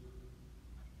bulls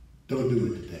don't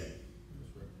do it today.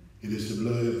 It is the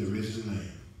blood of the risen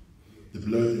Lamb, the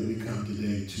blood that we come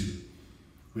today to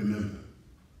remember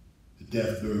the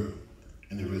death, burial,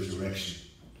 and the resurrection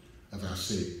of our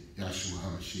Savior, Yahshua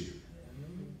HaMashiach.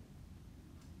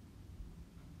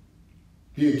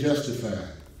 Being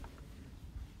justified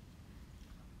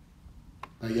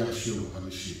by Yahshua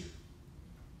HaMashiach.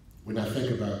 When I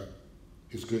think about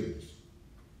his goodness.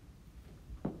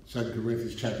 2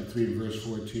 Corinthians chapter 3 and verse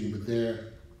 14, but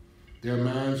their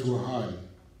minds were hardened.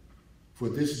 For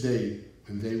this day,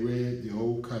 when they read the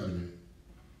old covenant,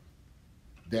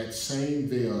 that same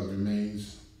veil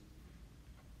remains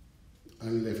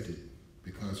unlifted,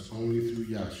 because only through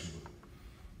Yahshua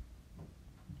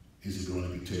is it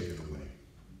going to be taken away.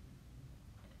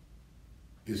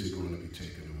 Is it going to be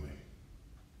taken away?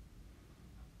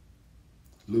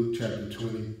 Luke chapter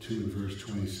 22 and verse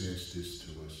 20 says this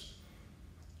to us.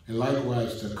 And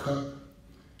likewise the cup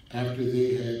after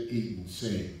they had eaten,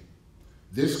 saying,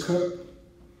 this cup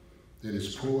that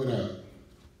is poured out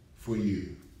for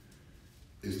you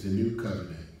is the new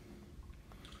covenant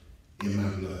in my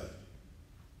blood.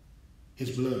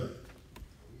 His blood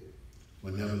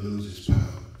will never lose its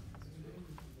power.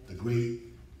 The great,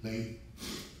 late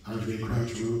Andre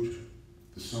Crouch wrote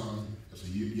the song as a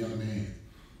young man.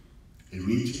 It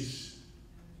reaches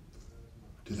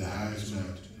to the highest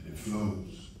mountain and it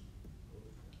flows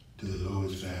to the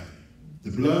lowest valley.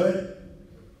 The blood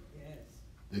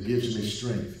that gives me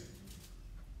strength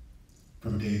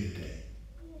from day to day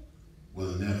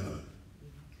will never,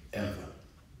 ever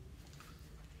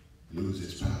lose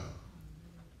its power.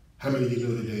 How many of you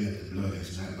know today that the blood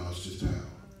has not lost its power?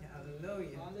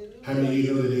 Hallelujah. How many of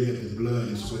you know today that the blood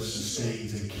is what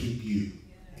sustains and keeps you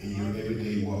in your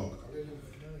everyday walk?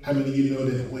 How many of you know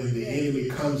that when the enemy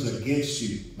comes against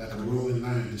you like a roaring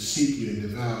lion to seek you and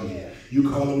devour you, you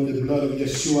call on the blood of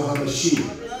Yahshua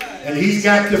HaMashiach, and he's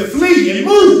got to flee and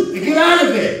move and get out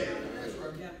of there.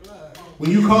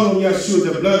 When you call on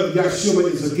Yahshua, the blood of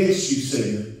Yahshua is against you,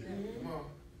 Satan.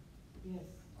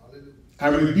 I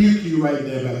rebuke you right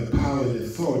now by the power and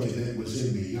authority that was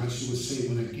in me. Yahshua said,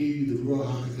 when I gave you the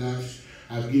Ruach HaKodesh,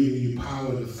 I've given you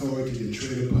power and authority to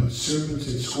tread upon serpents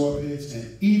and scorpions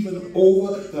and even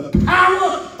over the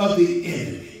power of the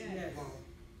enemy.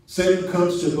 Satan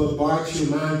comes to bombard your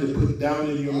mind, to put down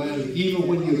in your mind, even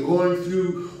when you're going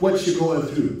through what you're going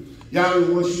through.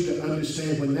 Yahweh wants you to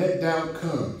understand when that doubt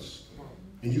comes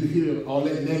and you hear all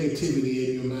that negativity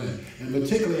in your mind, and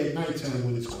particularly at nighttime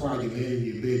when it's quiet, you're laying in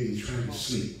your bed and you're trying to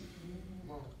sleep,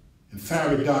 and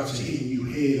fiery darts are hitting you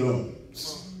head on,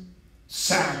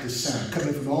 side to side,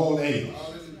 coming from all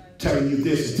angles, telling you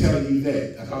this and telling you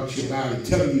that about your body,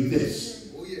 telling you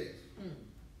this.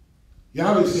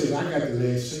 Yahweh says, I got the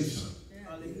last say something.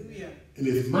 And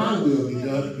if my will be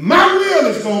done, my will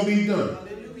is going to be done.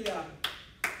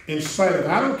 In spite of,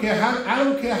 I don't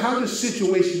care how the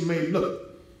situation may look.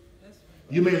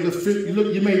 You may look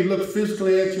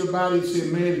physically at your body and say,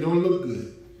 man, it don't look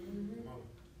good.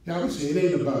 Yahweh said, it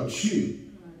ain't about you.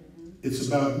 It's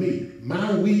about me.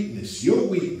 My weakness, your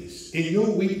weakness. In your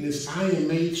weakness, I am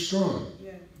made strong.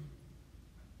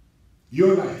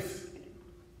 Your life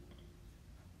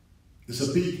is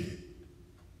a beacon.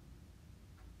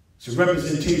 It's a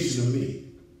representation of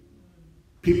me.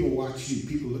 People watch you.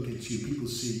 People look at you. People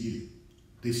see you.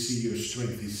 They see your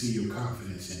strength. They see your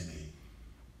confidence in me.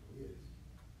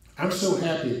 I'm so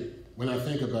happy when I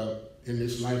think about in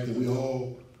this life that we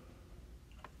all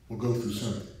will go through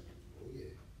something.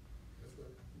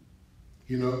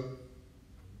 You know?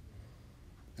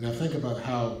 And I think about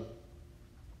how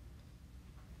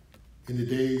in the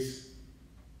days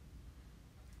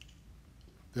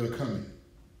that are coming,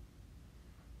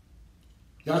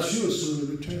 Yahshua is soon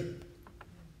to return.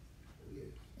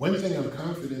 One thing I'm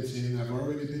confident in, I've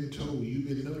already been told, you've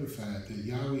been notified that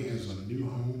Yahweh has a new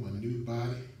home, a new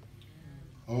body.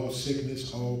 All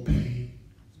sickness, all pain,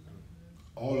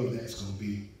 all of that's going to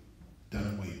be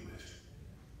done away with.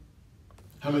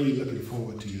 How many of you looking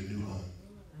forward to your new home?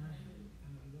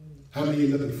 How many of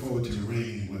you looking forward to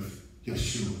reigning with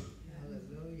Yahshua?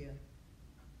 Hallelujah.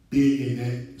 Being in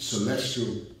that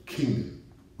celestial kingdom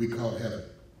we call heaven.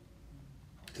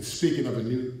 And speaking of a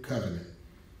new covenant,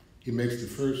 he makes the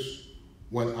first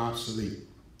one obsolete.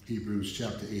 Hebrews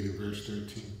chapter 8 and verse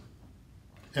 13.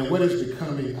 And what is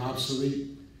becoming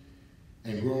obsolete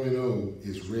and growing old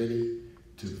is ready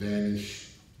to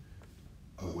vanish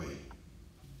away.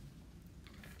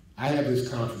 I have this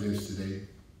confidence today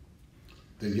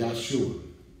that Yahshua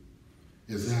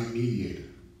is our mediator.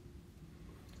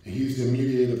 And he's the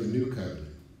mediator of the new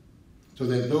covenant. So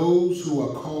that those who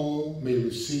are called may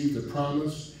receive the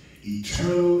promised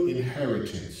eternal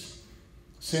inheritance,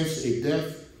 since a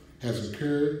death has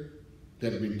occurred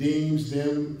that redeems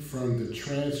them from the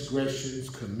transgressions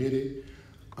committed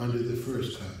under the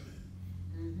first covenant.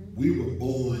 We were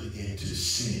born into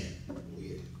sin.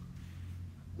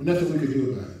 Well, nothing we could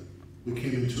do about it. We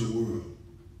came into the world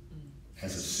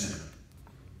as a sinner.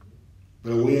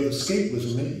 But a way of escape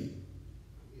was made.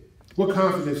 What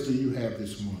confidence do you have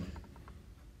this morning?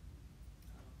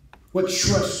 What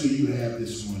trust do you have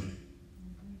this morning?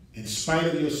 In spite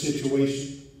of your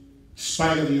situation, in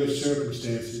spite of your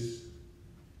circumstances,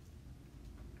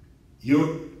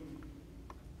 your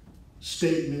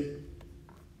statement,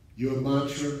 your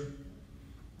mantra,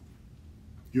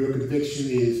 your conviction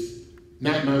is,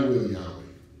 not my will, Yahweh,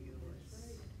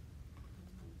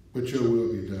 but your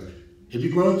will be done. Have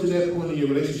you grown to that point in your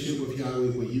relationship with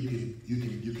Yahweh where you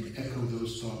can echo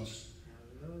those thoughts?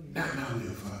 Not my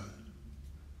will, Father,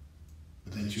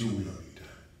 but that your will be done.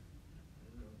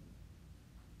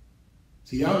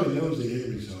 See, Yahweh knows the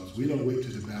end results. We don't wait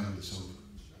till the battle is over.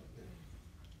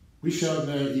 We shout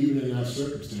now even in our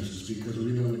circumstances because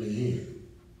we know in the end.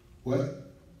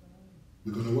 What?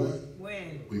 We're going to what?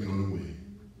 Win. We're going to win.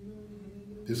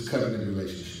 This covenant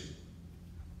relationship.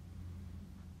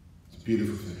 It's a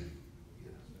beautiful thing.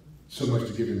 So much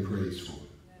to give him praise for.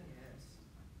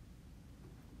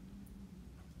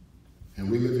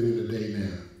 And we're living in a day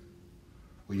now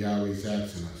where Yahweh is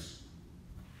asking us,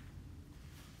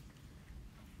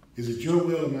 is it your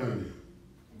will or my will?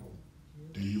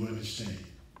 Do you understand?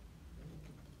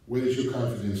 Where does your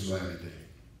confidence lie today?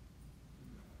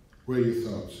 Where are your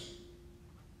thoughts?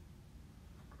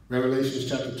 Revelation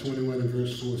chapter 21 and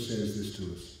verse 4 says this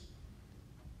to us.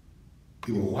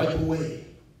 He will wipe away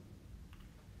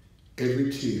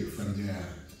every tear from their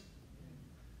eyes,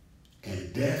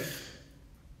 and death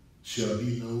shall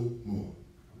be no more.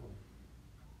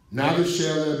 Neither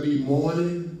shall there be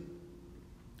mourning,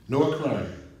 nor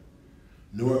crying,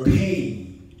 nor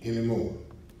pain anymore.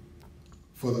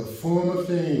 For the former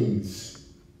things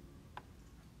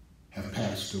have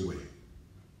passed away.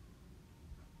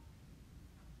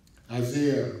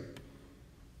 Isaiah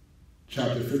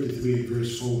chapter 53,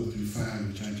 verse 4 through 5,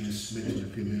 which I just mentioned a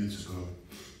few minutes ago.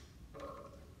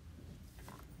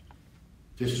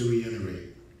 Just to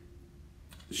reiterate.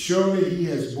 Surely he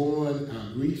has borne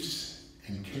our griefs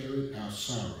and carried our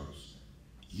sorrows.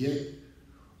 Yet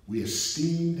we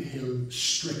esteemed him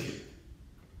stricken,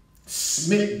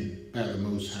 smitten by the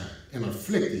Most High, and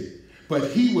afflicted.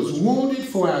 But he was wounded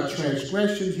for our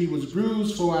transgressions. He was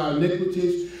bruised for our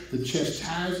iniquities. The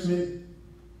chastisement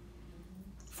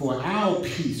for our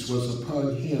peace was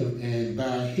upon him, and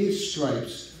by his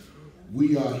stripes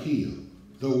we are healed.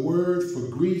 The word for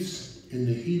griefs in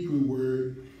the Hebrew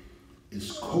word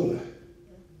is kola,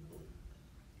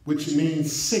 which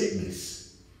means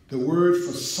sickness. The word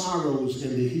for sorrows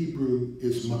in the Hebrew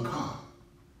is makah,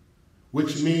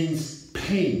 which means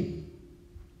pain.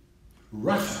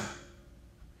 Rapha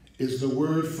is the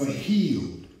word for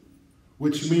healed,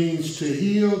 which means to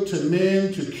heal, to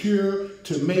mend, to cure,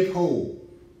 to make whole.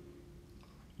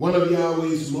 One of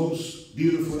Yahweh's most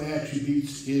beautiful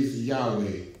attributes is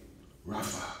Yahweh,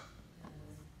 Rapha,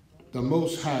 the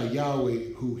Most High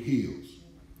Yahweh who heals.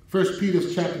 1 Peter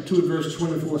chapter 2 verse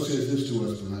 24 says this to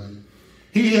us, beloved.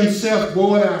 He himself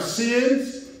bore our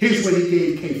sins. Here's what he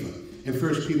gave Kepha in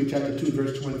 1 Peter chapter 2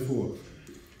 verse 24.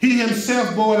 He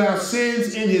himself bore our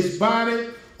sins in his body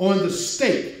on the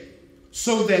stake,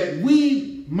 so that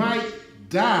we might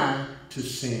die to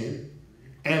sin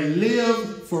and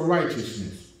live for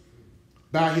righteousness.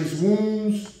 By his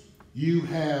wounds you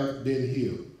have been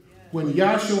healed. When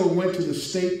Yahshua went to the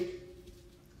stake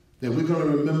that we're going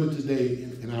to remember today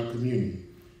in our communion,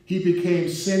 he became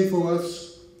sin for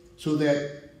us so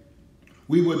that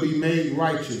we would be made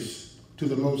righteous to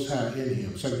the Most High in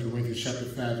him. 2 Corinthians chapter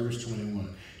 5 verse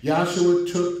 21.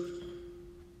 Yahshua took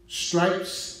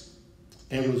stripes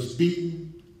and was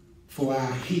beaten for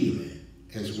our healing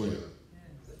as well.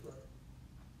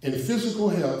 In physical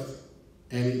health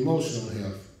and emotional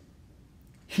health,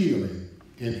 healing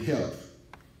and health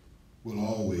will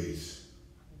always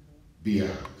be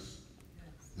ours.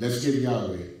 Let's give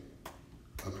Yahweh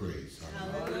a praise.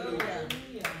 Hallelujah.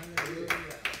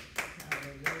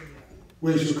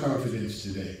 Where's your confidence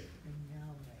today?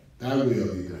 Thy will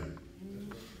be done.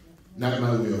 Not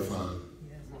my will, Father,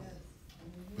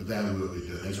 but thy will be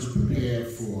done. As we prepare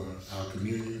for our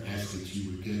communion, I ask that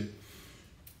you would get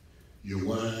your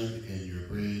wine and your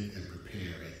bread and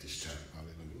prepare at this time.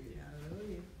 Hallelujah.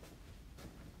 Hallelujah.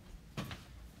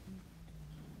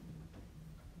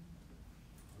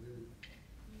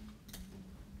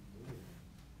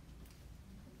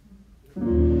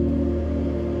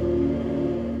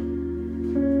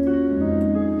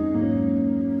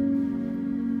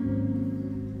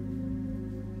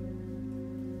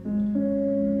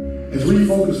 As we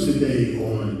focus today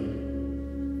on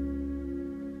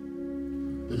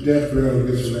the death, burial, and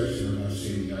resurrection of our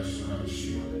Savior,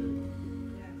 Yahshua,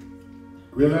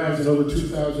 realizing over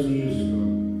 2,000 years ago,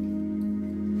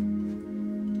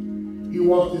 He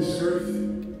walked this earth,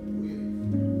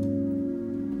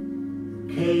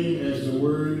 came as the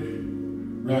Word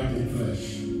wrapped in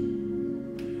flesh.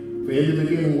 For in the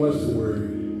beginning was the Word,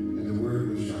 and the Word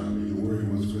was Yahweh, the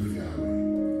Word was with Yahweh.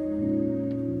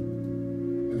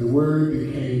 And the Word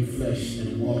became flesh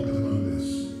and walked among us.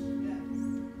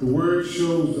 The Word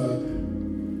shows up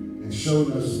and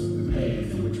showed us the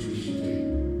path in which we should take.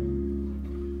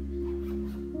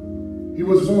 He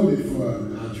was wounded for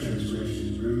our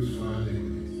transgressions, bruised for our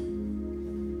iniquities.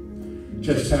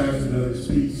 Chastisement of His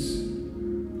peace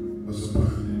was upon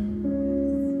Him,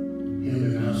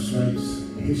 and our stripes,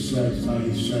 and His stripes, by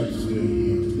His stripes we are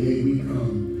healed. Today we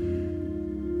come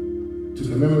to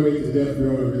commemorate the death,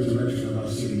 burial, and resurrection of our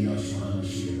Savior, Yahshua.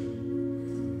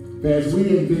 But as we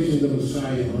envision the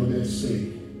Messiah on that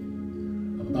stake,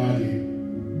 a body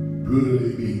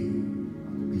brutally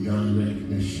beaten beyond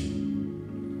recognition,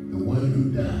 the one who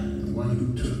died, the one who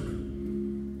took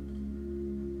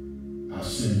our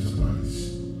sins upon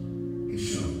His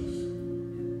shoulders,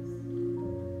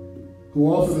 who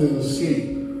offered an escape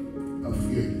of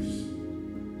forgiveness,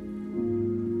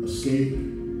 escape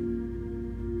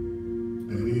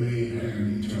that we may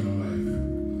inherit eternal life,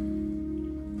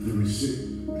 the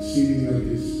receiving of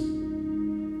His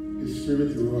Spirit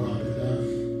through Ruach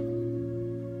HaKodesh,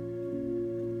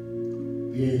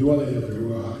 the indwelling of the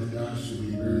Ruach HaKodesh to be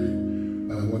buried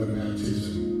by water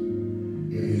baptism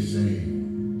in His name,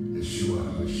 Yahshua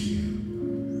HaMashiach.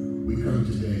 We come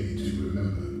today to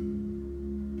remember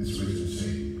this risen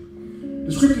Savior.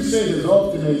 The scripture says, as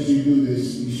often as you do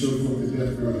this, you show forth the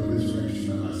death, burial, and resurrection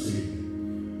of our Savior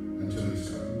until He's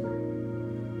come.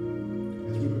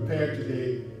 As we prepare today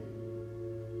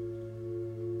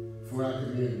for our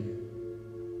communion,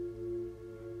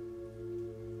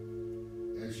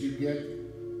 as you get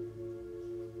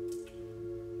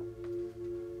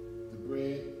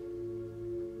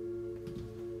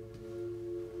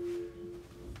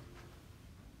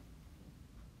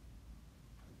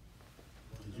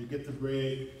the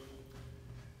bread,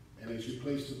 and as you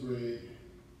place the bread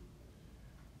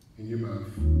in your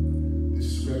mouth, this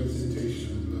is a representation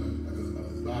of the blood, of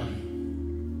the body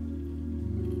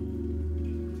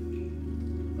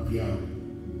of Yahweh,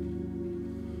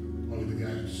 only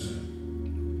begotten Son.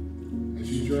 As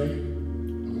you drink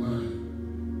the wine,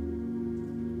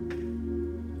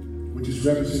 which is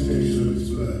representation of His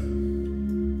blood,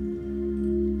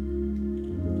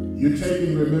 you're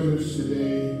taking remembrance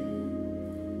today,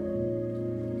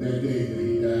 that day that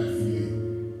He died for you.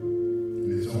 And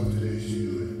it's all today as you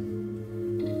do it.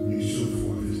 You show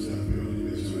forth His death, burial, and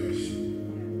resurrection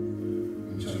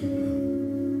until you do.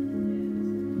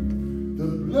 The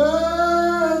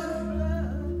blood of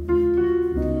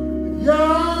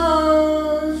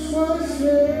Yahshua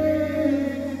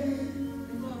shed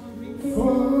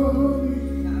for me.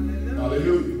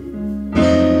 Hallelujah.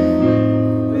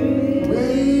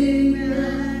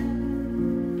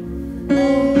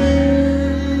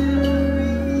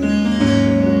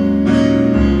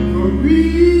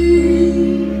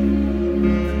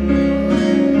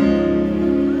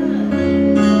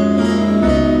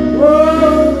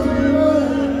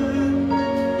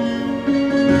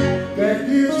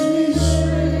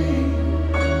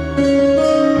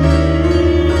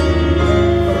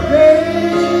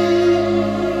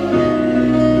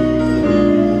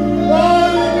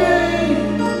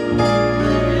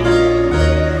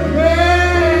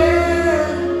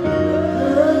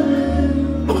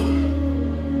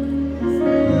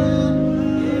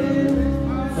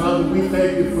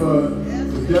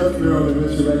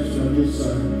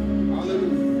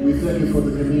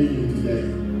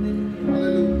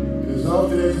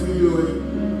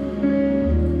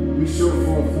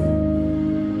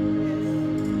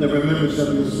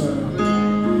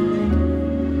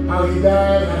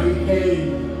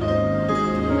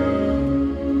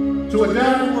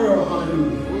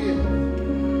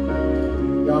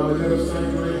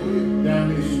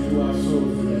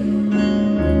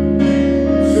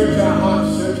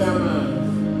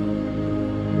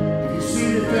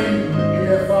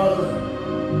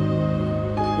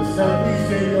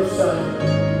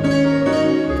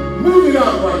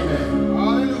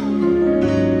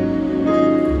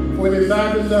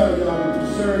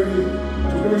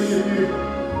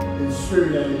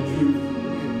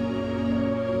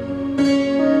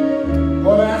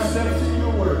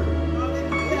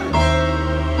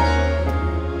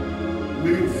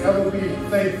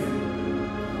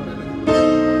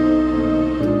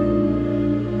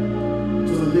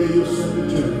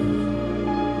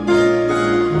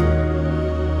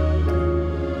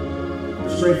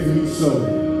 soul.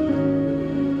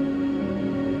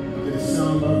 Under the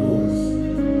sound of my voice,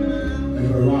 and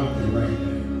we're rocking right now.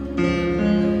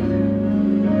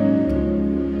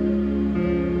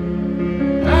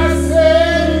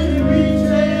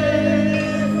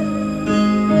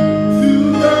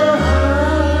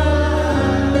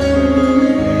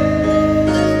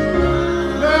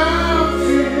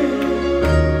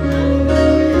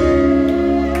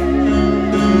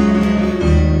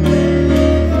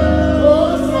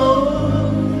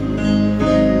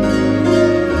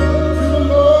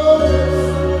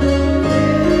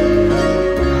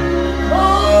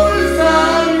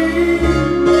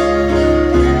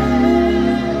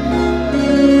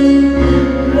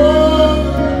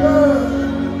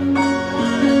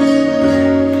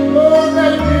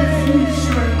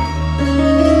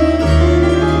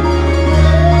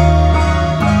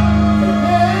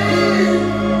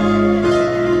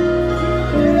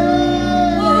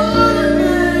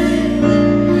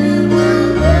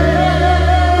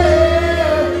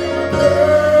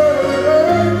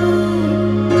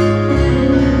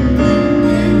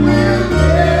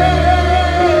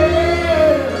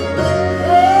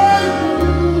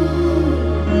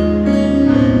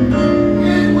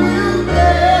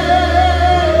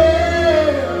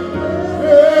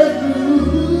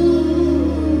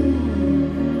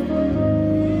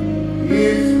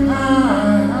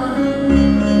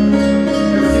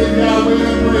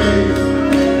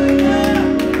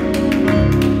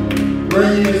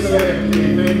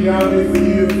 Yahweh for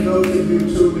you, for those of you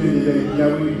tuned in today.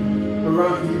 Yahweh,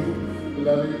 rock you,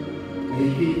 beloved. May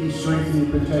He keep you, strengthen you,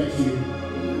 protect you.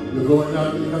 You're going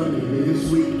out and coming in. May this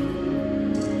week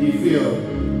be filled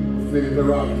with many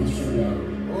miraculous from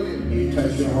Yahweh. Oh, yeah. May He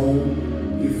touch your home,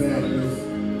 your families,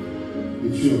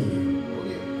 your children. Oh,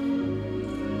 yeah.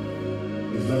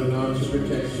 His loving arms of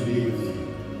protection be with you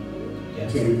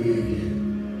until we meet again.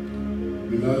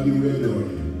 We love you, we adore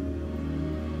you.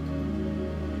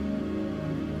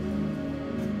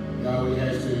 Yahweh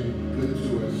has been good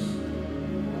to us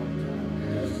and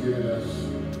has given us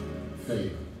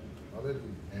faith.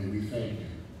 And we thank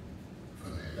Him for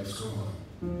that. Let's go on.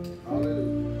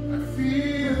 Hallelujah. I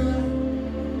feel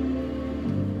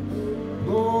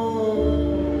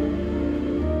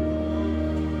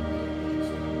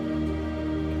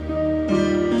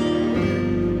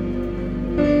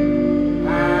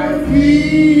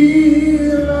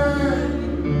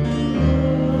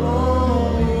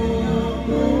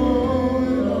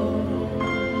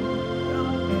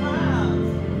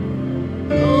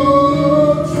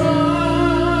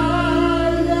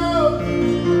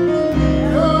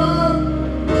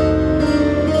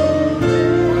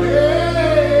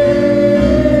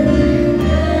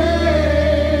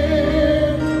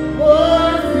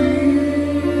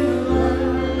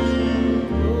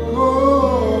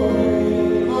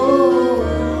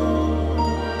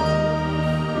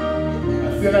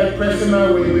pressing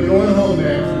my way. We're going home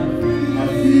now. I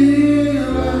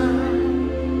feel like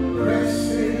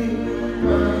pressing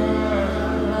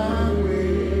my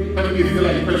way. How many of you feel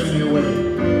like pressing your way?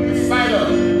 In spite of.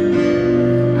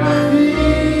 I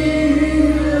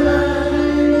feel like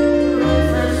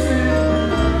pressing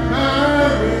my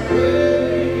way.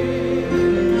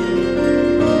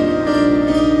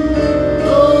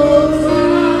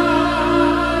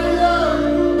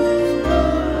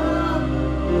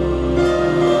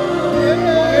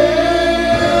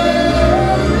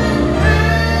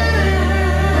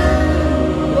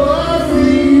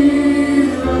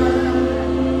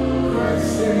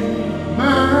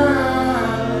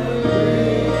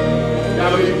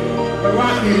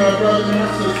 My brothers and my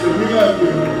sisters, we love you.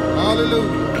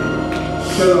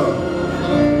 Hallelujah. Shalom.